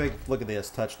 Look at this,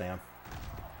 touchdown.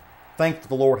 Thank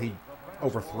the Lord he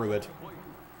overthrew it.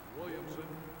 Williamson,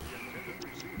 the intended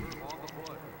receiver on the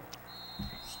play.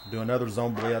 Do another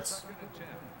zone blitz. 2nd and 10.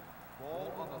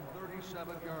 Ball on the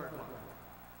 37-yard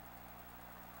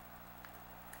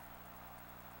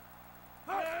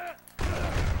line.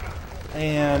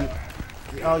 And,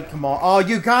 oh, come on. Oh,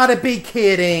 you gotta be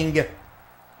kidding.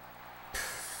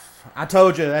 I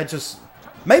told you, that just,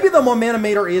 maybe the momentum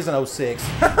meter is an 06.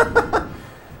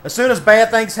 As soon as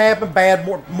bad things happen,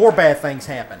 more bad things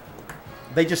happen.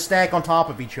 They just stack on top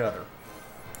of each other.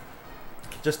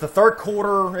 Just the 3rd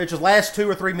quarter, it just last 2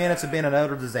 or 3 minutes have been an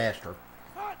utter disaster.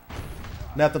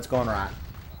 Nothing's going right.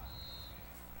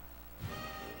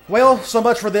 Well, so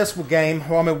much for this game.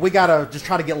 Well, I mean, we gotta just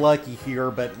try to get lucky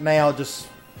here, but now I just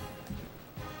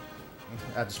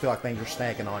feel like things are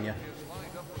stacking on you.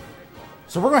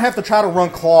 So we're gonna have to try to run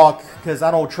clock because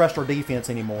I don't trust our defense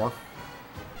anymore.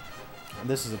 And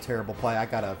this is a terrible play. I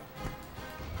gotta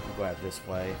go out this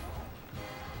way.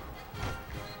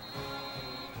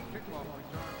 Kickoff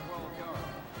return 12 yards.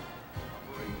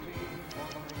 Number 18 on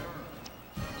the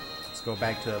return. Let's go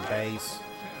back to a base. 10.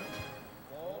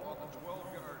 Ball on the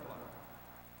 12-yard line.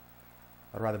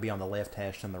 I'd rather be on the left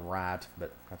hash than the right,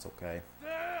 but that's okay.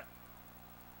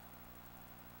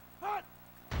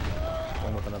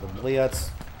 Going with another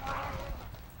blitz.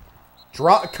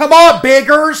 Drop. Come on,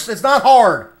 Biggers! It's not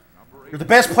hard. You're the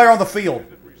best player on the field.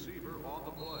 Receiver on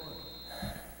the play.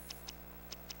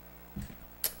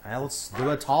 Now let's do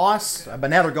a toss. But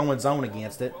now they're going zone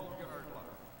against it. 12-yard line.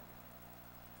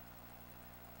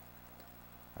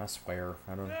 I swear.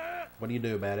 I don't. What do you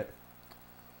do about it?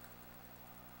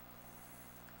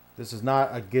 This is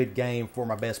not a good game for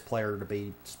my best player to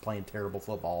be just playing terrible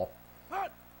football.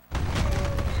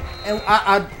 And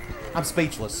I'm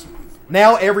speechless.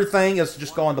 Now everything is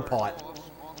just going to pot.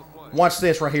 Watch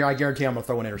this right here. I guarantee I'm going to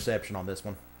throw an interception on this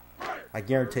one. I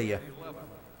guarantee you. 11.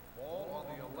 Ball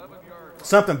on the 11-yard line.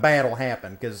 Something bad will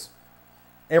happen because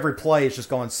every play is just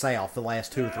going south the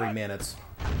last 2 or 3 minutes.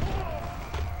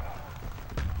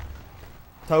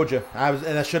 Told you.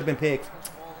 That should have been picked.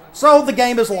 So the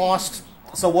game is lost.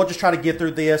 So we'll just try to get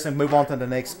through this and move on to the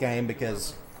next game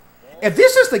because if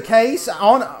this is the case,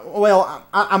 I'm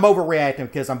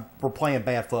overreacting because we're playing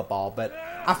bad football, but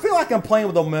I feel like I'm playing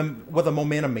with a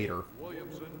momentum meter.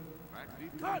 Williamson, back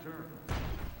deep to return.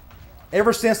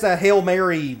 Ever since that Hail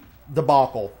Mary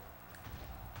debacle,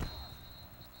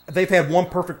 they've had one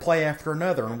perfect play after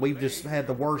another, and we've just had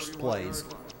the worst plays.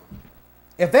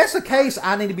 If that's the case,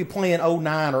 I need to be playing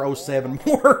 09 or 07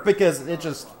 more because it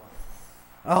just...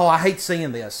 Oh, I hate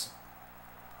seeing this.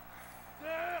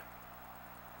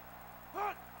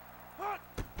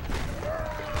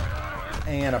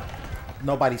 And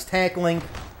nobody's tackling.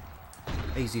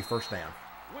 Easy first down.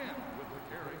 Win with the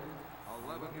carry.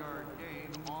 11-yard gain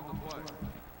on the play.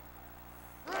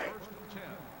 1st and 10.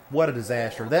 What a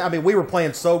disaster. I mean, we were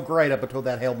playing so great up until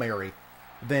that Hail Mary.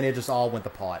 Then it just all went to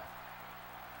pot.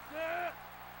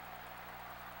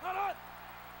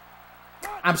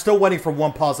 I'm still waiting for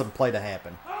one positive play to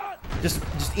happen. Just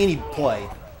any play.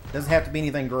 Doesn't have to be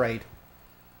anything great.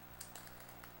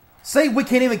 See, we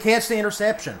can't even catch the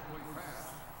interception.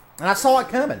 And I saw it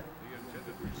coming. The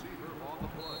intended receiver on the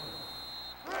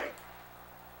play.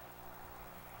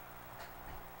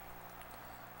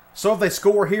 So if they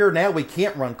score here, now we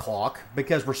can't run clock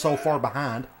because we're so far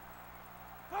behind.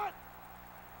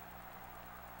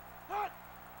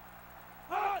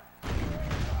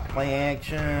 Play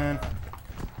action.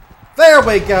 There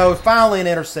we go. Finally an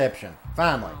interception.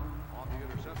 Finally.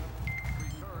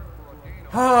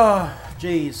 Ah,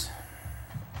 jeez.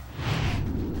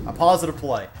 A positive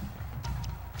play.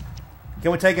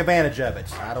 Can we take advantage of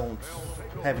it? I don't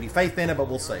have any faith in it, but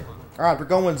we'll see. All right, we're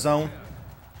going zone.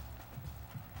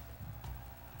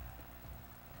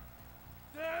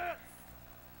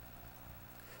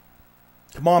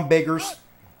 Come on, Biggers.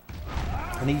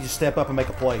 I need you to step up and make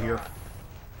a play here.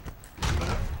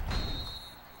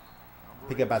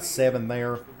 Pick up about 7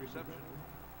 there.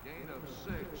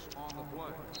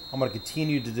 I'm going to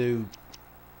continue to do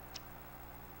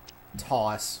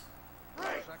toss.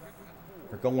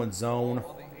 We're going zone.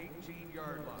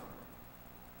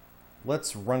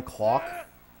 Let's run clock.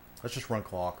 Let's just run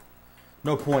clock.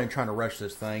 No point in trying to rush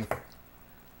this thing.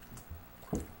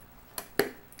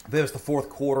 If it was the fourth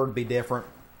quarter, it'd be different.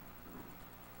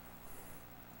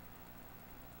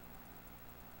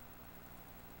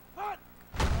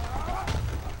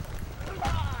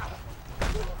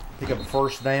 Pick up a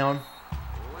first down.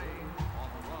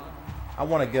 I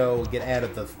want to go get out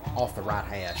of off the right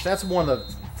hash. That's one of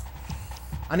the...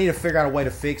 I need to figure out a way to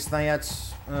fix that.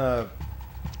 I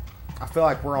feel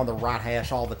like we're on the right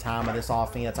hash all the time in this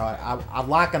offense. I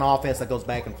like an offense that goes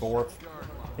back and forth.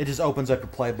 It just opens up your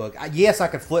playbook. Yes, I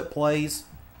could flip plays.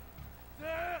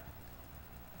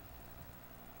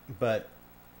 But,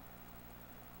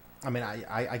 I mean,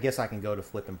 I guess I can go to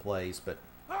flipping plays. But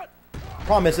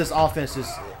problem is this offense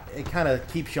it kind of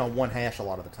keeps you on one hash a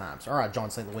lot of the times. All right, John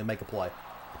St. Louis, make a play.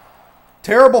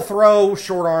 Terrible throw.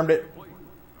 Short-armed it.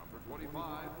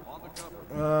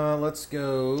 Let's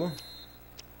go.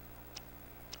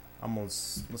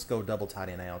 Let's go double tight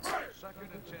end out.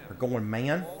 We're going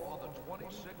man.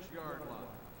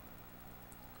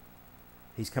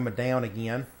 He's coming down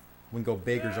again. We can go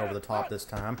Biggers over the top this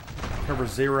time. Cover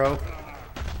 0.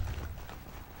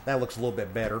 That looks a little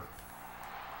bit better.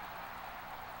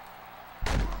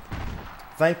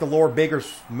 Thank the Lord,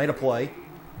 Biggers made a play.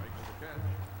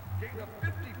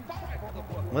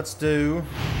 Let's do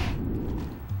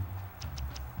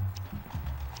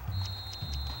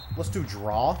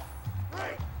draw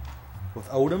with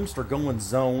Odoms. They're going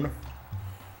zone.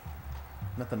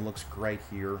 Nothing looks great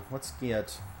here. Let's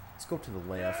go to the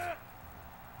left.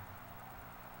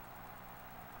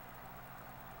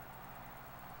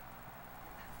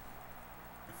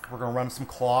 We're going to run some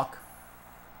clock.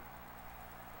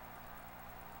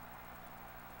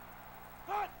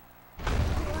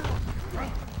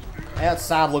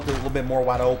 Outside looked a little bit more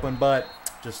wide open, but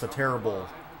just a terrible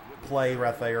play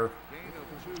right there.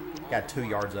 Got 2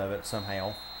 yards of it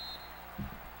somehow.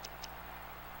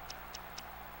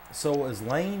 So is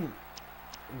Lane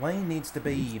needs to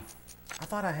be... I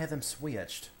thought I had them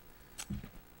switched.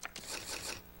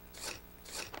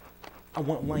 I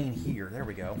want Lane here. There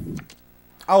we go.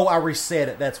 Oh, I reset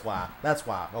it. That's why.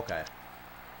 Okay.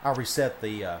 I reset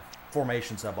the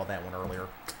formation sub on that one earlier.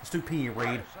 Let's do P.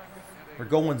 Reed. We're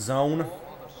going zone.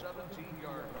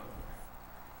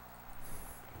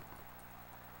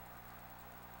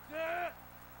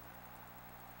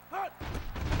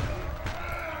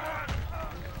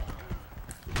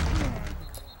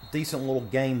 Decent little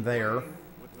game there.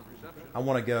 I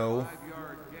want to go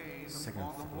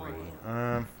 2nd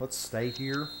and 3. Let's stay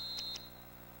here.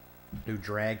 Do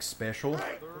drag special.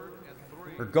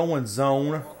 We're going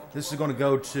zone. This is going to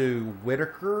go to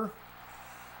Whitaker.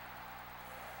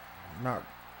 I'm not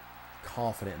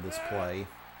confident in this play.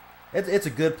 It's a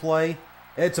good play.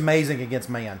 It's amazing against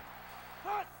man.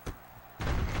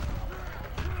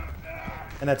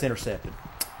 And that's intercepted.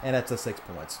 And that's a 6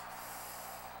 points.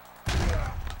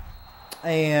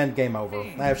 And game over.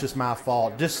 That was just my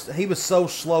fault. He was so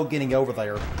slow getting over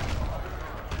there.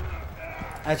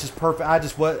 That's just perfect.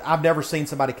 I've never seen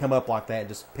somebody come up like that and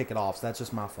just pick it off. So that's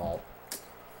just my fault.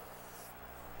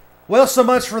 Well, so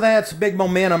much for that. It's big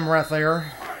momentum right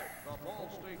there.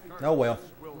 Oh well.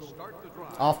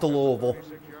 Off to Louisville.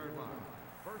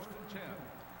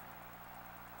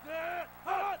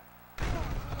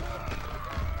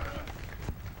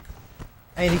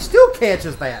 And he still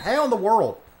catches that. How in the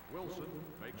world? Wilson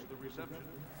makes the reception.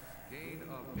 Gain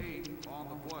of 8 on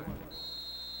the play.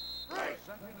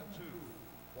 2nd and 2.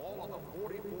 Ball on the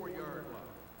 44-yard line.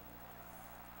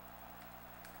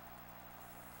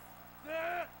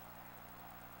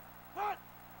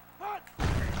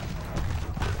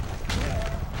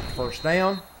 First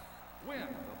down. Win the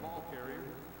ball carrier.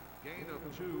 Gain of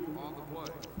 2 on the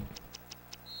play.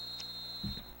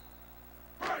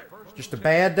 Just a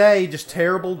bad day. Just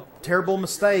terrible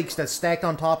mistakes that stacked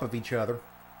on top of each other.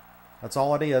 That's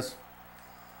all it is.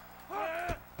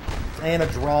 And a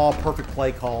draw. Perfect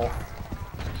play call.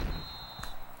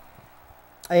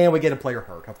 And we get a player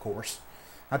hurt, of course.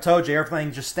 I told you,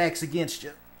 everything just stacks against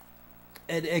you.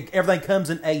 Everything comes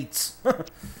in eights.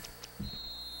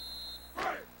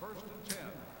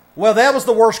 Well, that was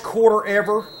the worst quarter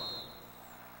ever.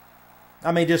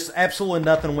 I mean, just absolutely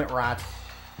nothing went right.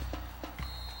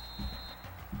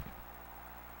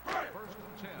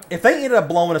 If they ended up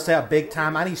blowing us out big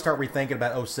time, I need to start rethinking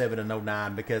about 07 and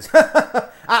 09 because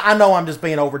I know I'm just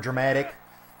being over dramatic,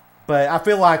 but I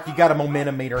feel like you got a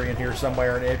momentum meter in here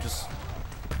somewhere, and it just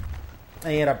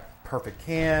and a perfect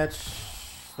catch.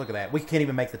 Look at that. We can't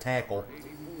even make the tackle.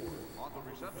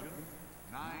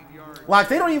 Like,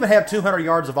 they don't even have 200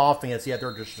 yards of offense, yet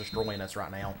they're just destroying us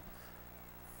right now.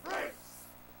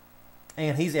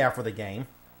 And he's out for the game.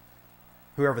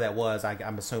 Whoever that was,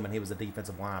 I'm assuming he was a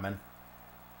defensive lineman.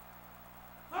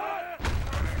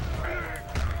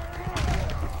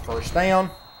 First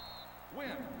down. Win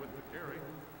with the carry.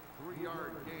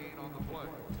 3-yard gain on the play.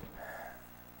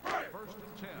 First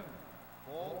and 10.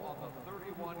 Ball on the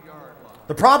 31-yard line.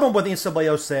 The problem with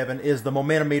NCAA 07 is the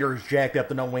momentum meter is jacked up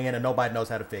to no end and nobody knows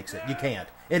how to fix it. You can't.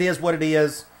 It is what it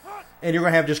is, and you're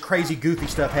going to have just crazy, goofy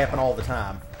stuff happen all the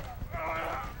time.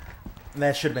 And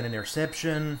that should have been an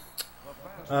interception.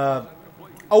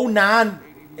 09,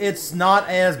 it's not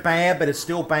as bad, but it's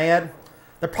still bad.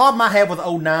 The problem I have with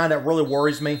 09 that really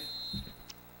worries me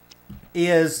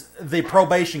is the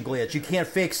probation glitch. You can't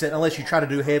fix it unless you try to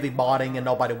do heavy botting, and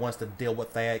nobody wants to deal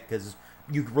with that because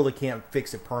you really can't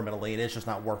fix it permanently, and it's just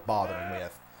not worth bothering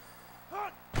with.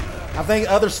 I think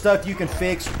other stuff you can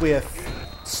fix with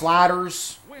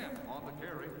sliders,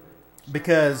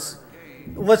 because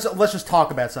let's just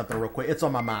talk about something real quick. It's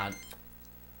on my mind.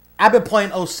 I've been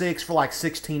playing 06 for like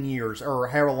 16 years, or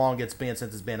however long it's been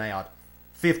since it's been out.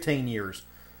 15 years.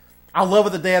 I love it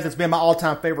to death. It's been my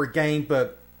all-time favorite game,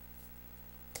 but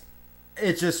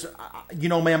it's just, you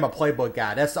know me, I'm a playbook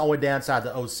guy. That's the only downside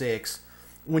to 06.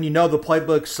 When you know the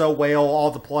playbook so well,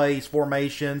 all the plays,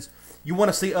 formations, you want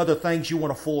to see other things you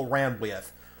want to fool around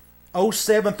with.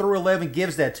 07 through 11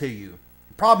 gives that to you.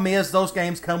 Problem is, those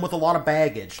games come with a lot of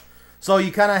baggage. So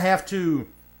you kind of have to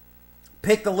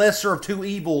pick the lesser of two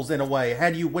evils in a way.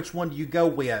 Which one do you go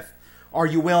with? Are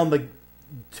you willing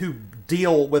to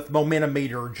deal with momentum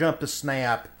meter, jump to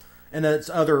snap, and its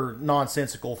other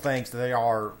nonsensical things that they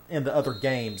are in the other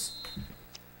games?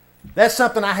 That's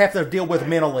something I have to deal with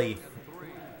mentally,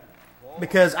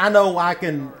 because I know I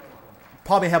can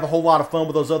probably have a whole lot of fun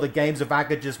with those other games if I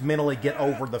could just mentally get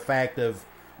over the fact of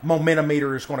momentum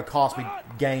meter is going to cost me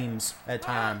games at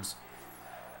times.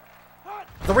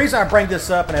 The reason I bring this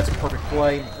up, and that's a perfect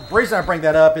play, the reason I bring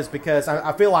that up is because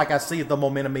I feel like I see the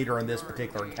momentum meter in this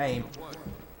particular game.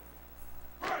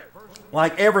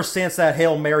 Like, ever since that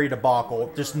Hail Mary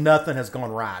debacle, just nothing has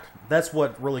gone right. That's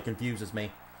what really confuses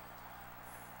me.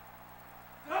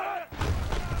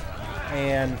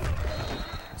 And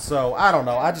so, I don't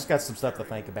know. I just got some stuff to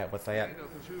think about with that.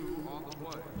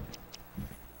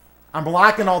 I'm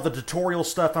liking all the tutorial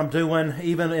stuff I'm doing,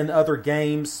 even in other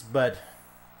games, but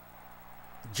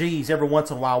geez, every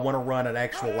once in a while I want to run an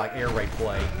actual like air raid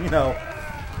play, you know,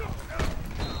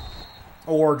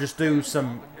 or just do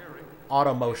some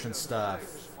auto motion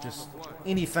stuff, just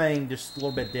anything just a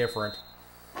little bit different.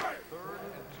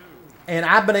 And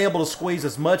I've been able to squeeze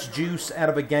as much juice out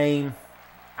of a game.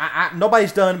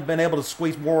 Nobody's been able to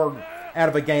squeeze more out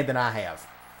of a game than I have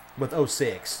with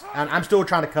 06. And I'm still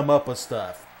trying to come up with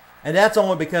stuff, and that's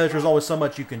only because there's always so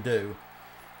much you can do.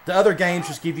 The other games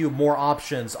just give you more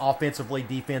options offensively,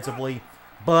 defensively,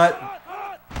 but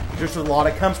there's a lot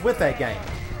that comes with that game.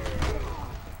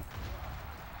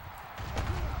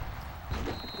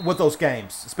 With those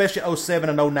games, especially 07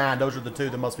 and 09, those are the two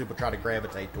that most people try to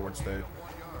gravitate towards too.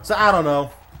 So I don't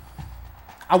know.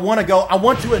 I want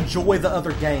to enjoy the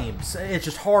other games. It's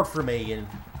just hard for me, and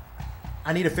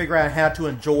I need to figure out how to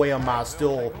enjoy them while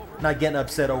still not getting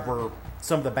upset over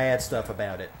some of the bad stuff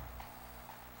about it.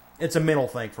 It's a mental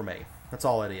thing for me. That's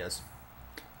all it is.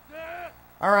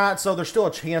 Alright, so there's still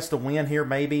a chance to win here,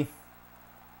 maybe.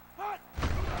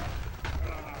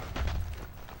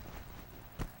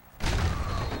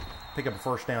 Pick up a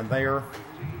first down there.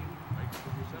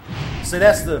 See,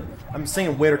 I'm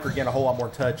seeing Whitaker getting a whole lot more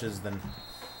touches than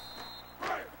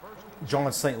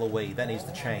John St. Louis. That needs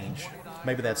to change.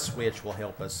 Maybe that switch will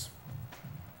help us.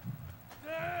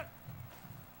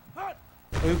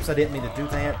 Oops, I didn't mean to do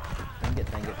that. Dang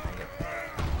it, dang it, dang it.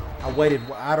 I waited.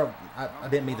 I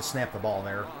didn't mean to snap the ball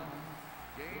there.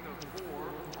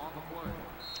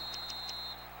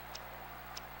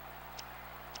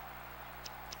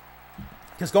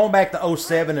 Because going back to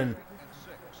 07 and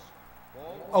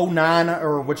 09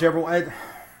 or whichever,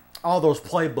 all those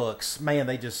playbooks, man,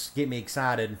 they just get me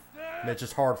excited. It's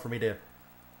just hard for me to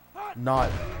not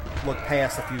look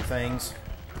past a few things.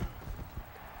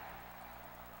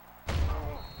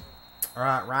 All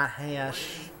right, right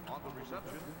hash. On the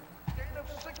reception, gain of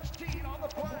 16 on the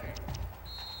play.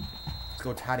 Let's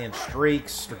go tight end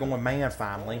streaks. They're going man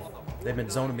finally. They've been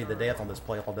zoning me to death on this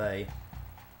play all day.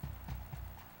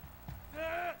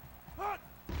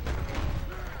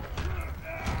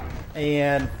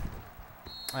 And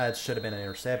it should have been an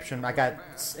interception.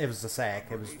 It was a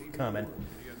sack. It was coming.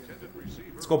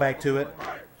 Let's go back to it.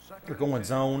 They're going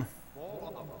zone.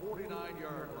 Ball on the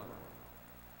 49-yard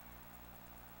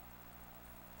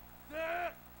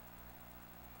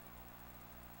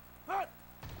line.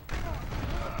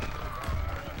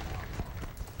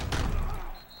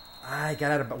 I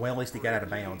got out of, well, at least he got out of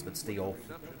bounds, but still.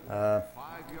 5-yard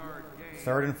gain.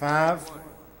 3rd and 5.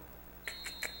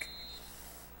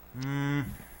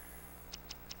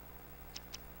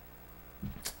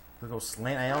 We'll go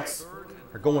slant outs.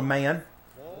 They're going man.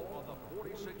 Ball on the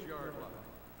 46-yard line.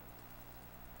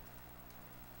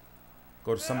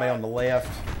 Go to somebody on the left.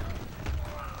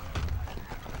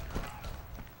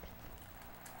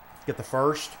 Get the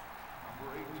first.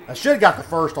 I should have got the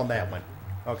first on that one.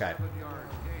 Okay. 7-yard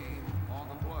gain on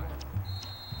the play.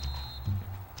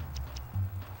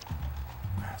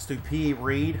 Let's do P.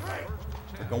 Reed.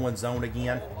 They're going zone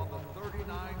again. On the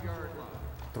 39-yard line.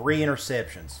 3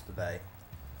 interceptions today.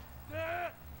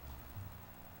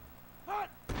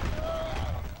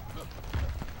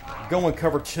 Going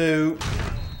cover 2.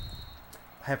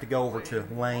 Have to go over to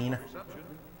Lane. Reception,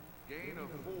 gain of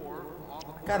 4 on the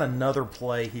play. Got another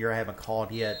play here I haven't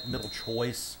called yet. Middle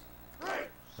choice.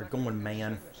 They're going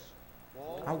man.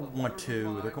 I want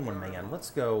to. They're going man. Let's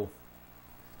go.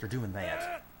 They're doing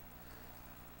that.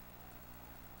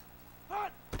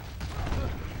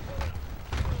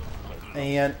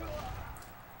 And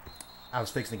I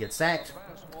was fixing to get sacked.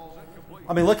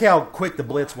 I mean, look how quick the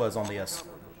blitz was on this.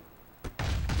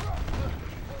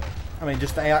 I mean,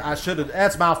 just I should have.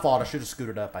 That's my fault. I should have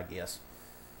scooted up, I guess.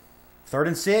 3rd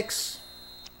and 6.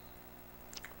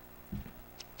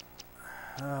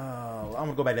 Oh, I'm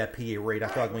gonna go back to that PA Reed. I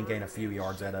feel like we can gain a few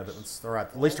yards out of it. All right.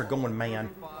 At least they're going man.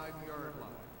 5-yard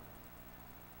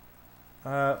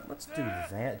line. Let's do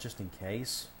that just in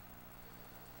case.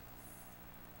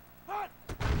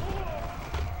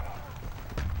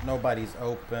 Nobody's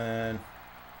open.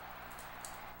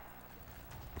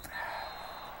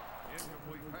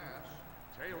 Incomplete pass.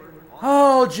 Taylor on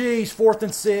Oh, geez. 4th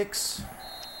and 6.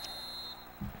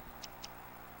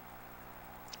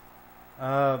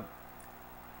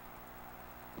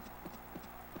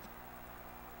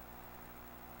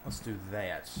 Let's do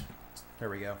that. There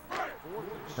we go.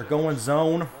 They're going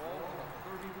zone.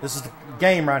 This is the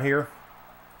game right here.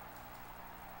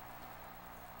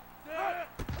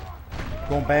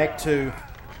 Going back to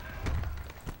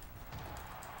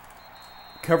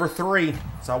cover 3.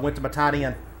 So I went to my tight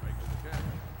end.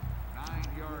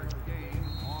 9-yard gain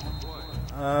on the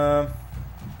play.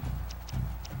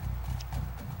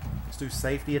 Let's do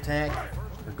safety attack.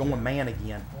 They're going man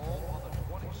again. Ball on the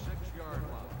 26-yard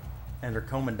line. And they're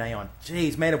coming down.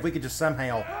 Jeez, man, if we could just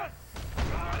somehow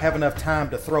have enough time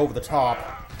to throw over the top.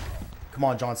 Come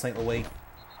on, John St. Louis.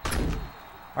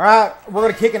 All right, we're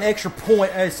going to kick an extra point.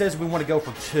 It says we want to go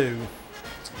for 2.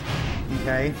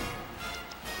 Okay.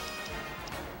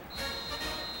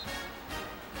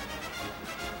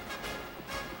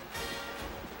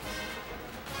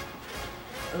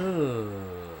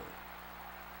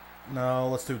 No,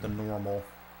 let's do the normal.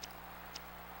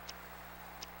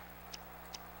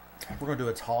 We're going to do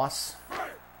a toss.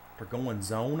 They're going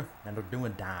zone, and they're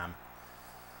doing dime.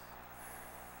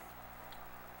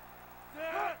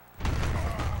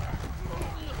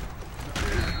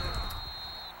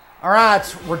 All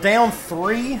right, we're down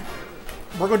 3.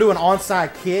 We're going to do an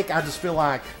onside kick. I just feel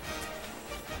like...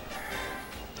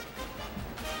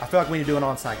 we need to do an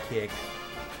onside kick.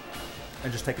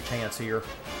 And just take a chance here.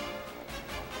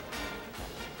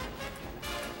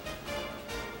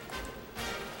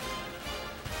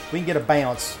 We can get a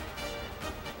bounce.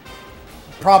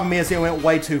 Problem is, it went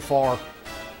way too far.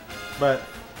 But,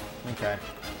 okay.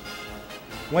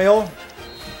 Well,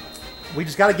 we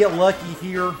just got to get lucky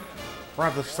here. We're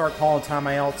going to have to start calling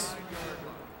timeouts.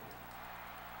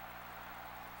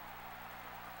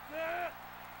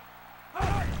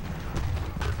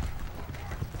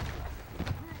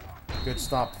 Good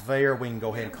stop there. We can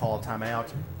go ahead and call a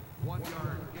timeout.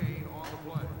 1-yard gain on the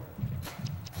play.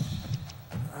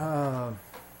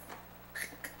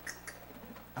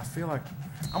 I feel like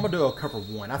I'm going to do a cover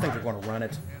 1. I think they're going to run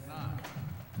it. And 9.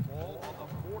 Ball on the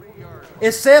 40-yard line.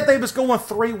 It said they was going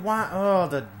 3 wide. Oh,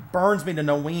 that burns me to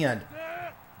no end.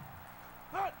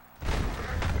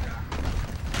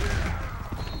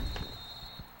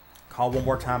 Call one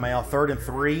more timeout. 3rd and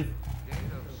 3. Gain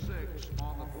of 6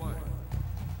 on the play.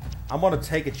 I'm going to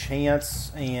take a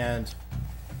chance, and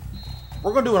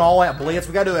we're going to do an all-out blitz.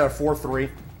 We got to do it at a 4-3,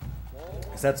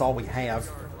 because that's all we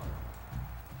have.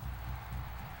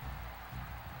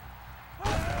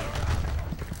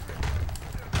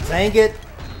 Dang it.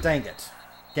 Dang it.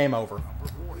 Game over.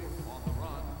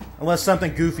 Unless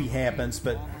something goofy happens,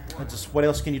 but just what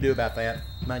else can you do about that?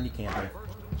 None you can't do.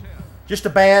 Just a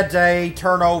bad day,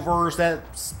 turnovers,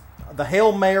 that's the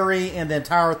Hail Mary and the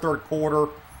entire 3rd quarter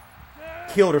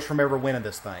killed us from ever winning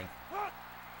this thing.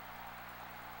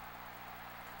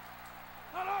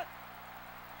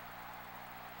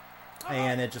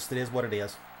 And it is what it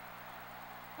is.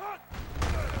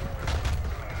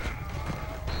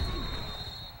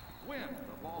 Win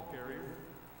the ball carrier.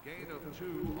 Gain of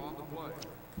 2 on the play.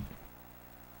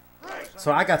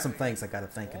 So I got some things I got to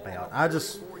think about.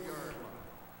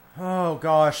 Oh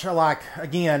gosh,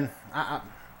 again, I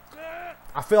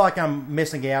feel like I'm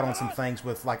missing out on some things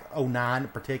with like 09 in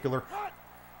particular.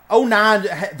 09,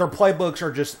 their playbooks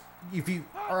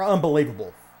are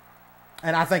unbelievable.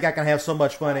 And I think I can have so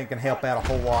much fun and can help out a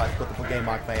whole lot with a game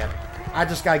like that. I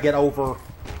just got to get over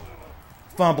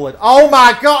fumbling. Oh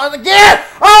my god, again!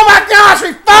 Oh my gosh,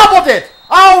 we fumbled it!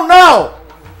 Oh no!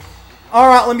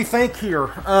 Alright, let me think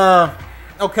here.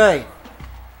 Okay.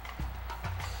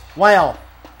 Wow.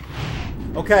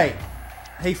 Okay.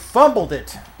 He fumbled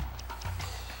it.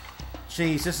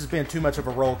 Jeez, this has been too much of a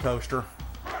roller coaster.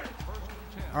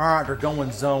 Alright, they're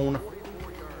going zone.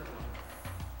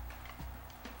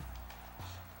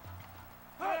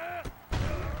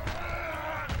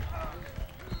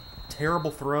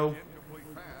 Terrible throw.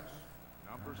 Incomplete pass.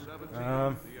 Number 17,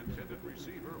 the intended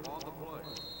receiver on the play.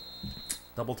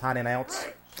 Double tight end outs.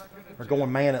 They're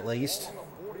going man at least.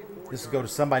 This will go to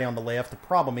somebody on the left. The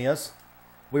problem is,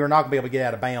 we are not going to be able to get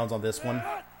out of bounds on this one.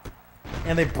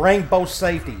 And they bring both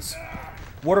safeties.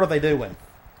 What are they doing?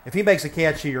 If he makes a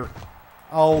catch here,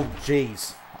 oh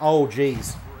jeez. Oh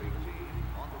jeez.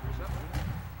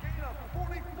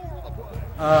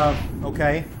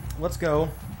 Okay, let's go.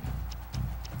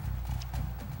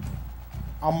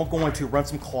 I'm going to run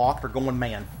some clock. They're going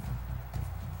man.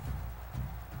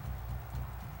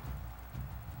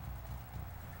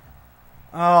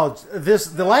 Oh,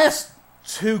 the last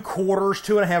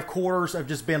 2.5 quarters have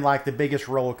just been like the biggest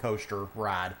roller coaster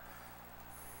ride.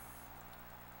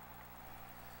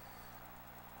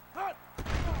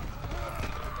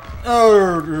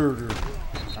 Oh,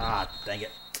 dang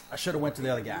it. I should have went to the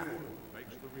other guy. Makes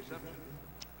the reception.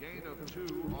 Gain of 2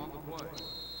 on the play.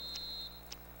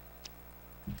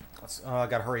 I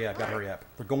gotta hurry up,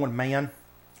 They're going man.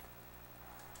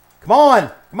 Come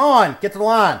on, get to the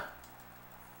line.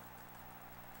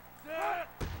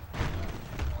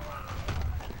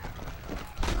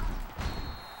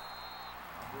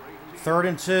 Third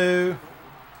and 2. Gain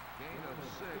of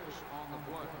 6 on the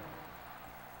play.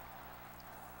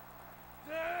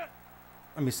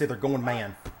 Let me see, they're going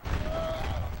man.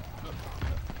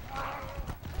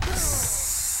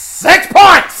 6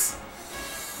 points!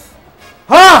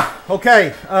 Huh!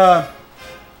 Okay,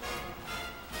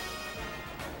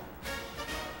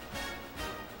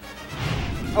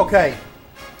 okay.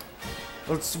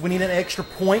 We need an extra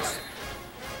point.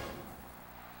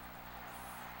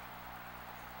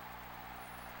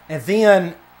 And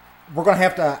then we're going to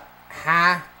have to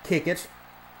high kick it.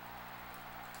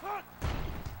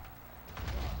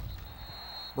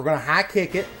 We're going to high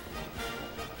kick it.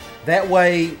 That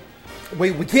way,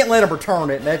 we can't let them return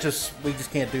it. We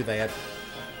just can't do that.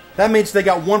 That means they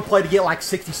got one play to get like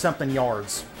 60-something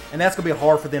yards. And that's going to be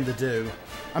hard for them to do.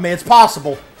 I mean, it's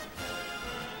possible.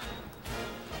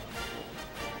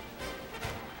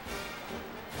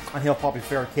 And he'll probably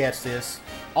fair catch this.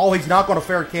 Oh, he's not going to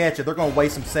fair catch it. They're going to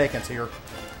waste some seconds here.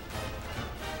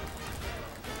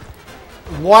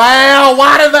 Wow!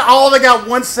 Why did they got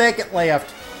 1 second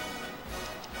left?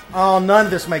 Oh, none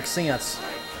of this makes sense.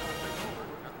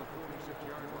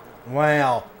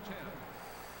 Wow.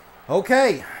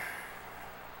 Okay.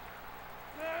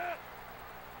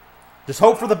 Just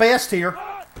hope for the best here.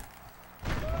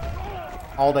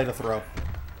 All day to throw.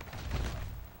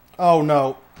 Oh,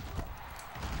 no.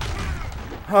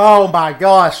 Oh, my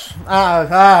gosh. I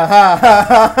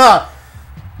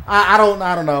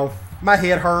don't know. My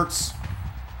head hurts.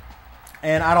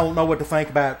 And I don't know what to think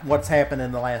about what's happened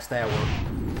in the last hour.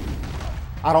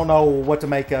 I don't know what to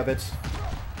make of it.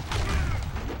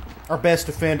 Our best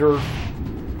defender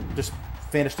just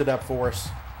finished it up for us.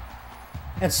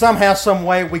 And somehow, some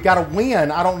way, we got to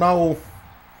win. I don't know.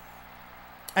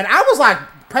 And I was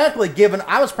practically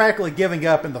giving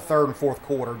up in the 3rd and 4th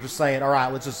quarter, just saying, all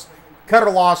right, let's just cut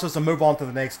our losses and move on to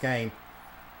the next game.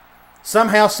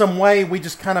 Somehow, some way, we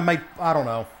just kind of made, I don't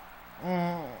know.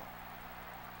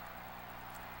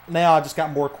 Now I just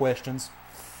got more questions.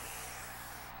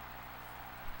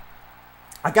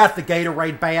 I got the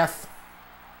Gatorade bath.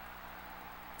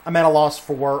 I'm at a loss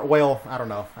for work. Well, I don't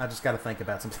know. I just got to think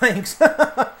about some things.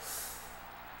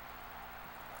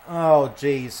 Oh,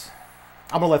 jeez.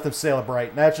 I'm going to let them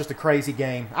celebrate. That's just a crazy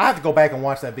game. I have to go back and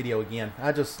watch that video again. I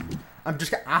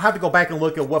have to go back and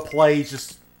look at what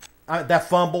plays that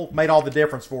fumble made all the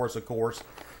difference for us, of course.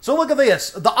 So look at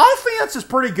this. The offense is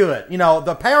pretty good. You know,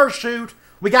 the parachute,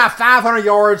 we got 500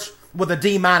 yards with a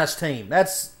D- team.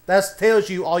 That tells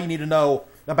you all you need to know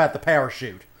about the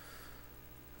parachute.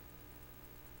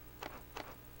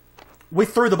 We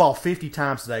threw the ball 50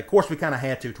 times today. Of course, we kind of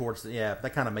had to towards the... Yeah,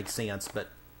 that kind of makes sense, but...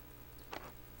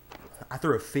 I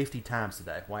threw it 50 times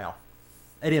today. Wow.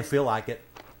 It didn't feel like it.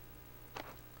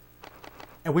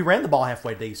 And we ran the ball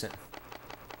halfway decent.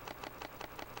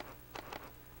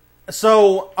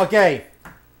 So, okay.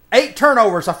 8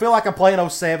 turnovers. I feel like I'm playing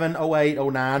 07, 08,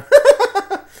 09.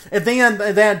 And then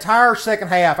the entire second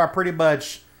half, I pretty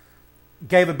much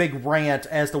gave a big rant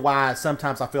as to why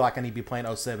sometimes I feel like I need to be playing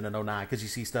 07 and 09 because you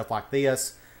see stuff like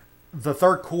this. The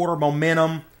third quarter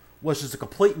momentum was just a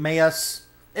complete mess.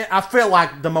 I felt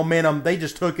like the momentum, they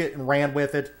just took it and ran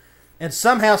with it. And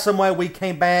somehow, some way, we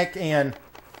came back and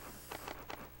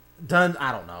done,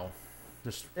 I don't know.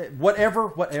 Just whatever.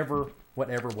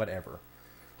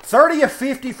 30 of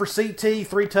 50 for CT,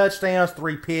 3 touchdowns,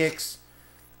 3 picks.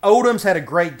 Odom's had a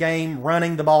great game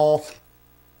running the ball.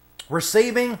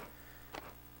 Receiving,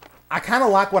 I kind of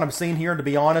like what I'm seeing here, to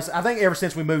be honest. I think ever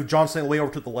since we moved John St. Louis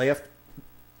over to the left,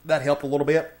 that helped a little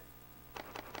bit.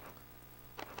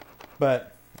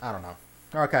 But I don't know.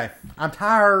 Okay. I'm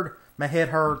tired. My head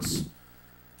hurts.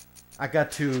 I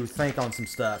got to think on some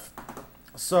stuff.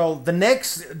 So, the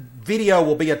next video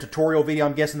will be a tutorial video.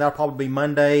 I'm guessing that'll probably be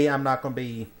Monday. I'm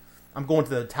going to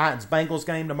the Titans-Bengals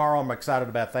game tomorrow. I'm excited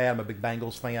about that. I'm a big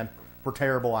Bengals fan. We're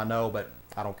terrible, I know, but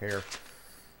I don't care.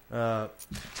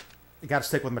 You got to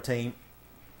stick with my team.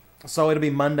 So, it'll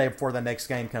be Monday before the next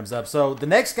game comes up. So, the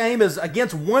next game is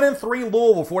against 1-3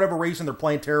 Louisville. For whatever reason, they're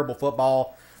playing terrible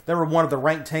football. They were one of the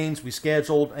ranked teams we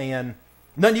scheduled, and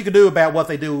nothing you can do about what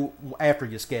they do after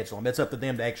you schedule them. It's up to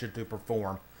them to actually to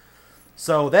perform.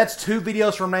 So that's 2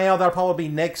 videos from now. That'll probably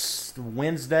be next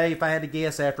Wednesday, if I had to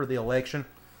guess, after the election.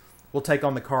 We'll take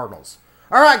on the Cardinals.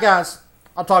 All right, guys.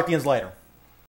 I'll talk to you later.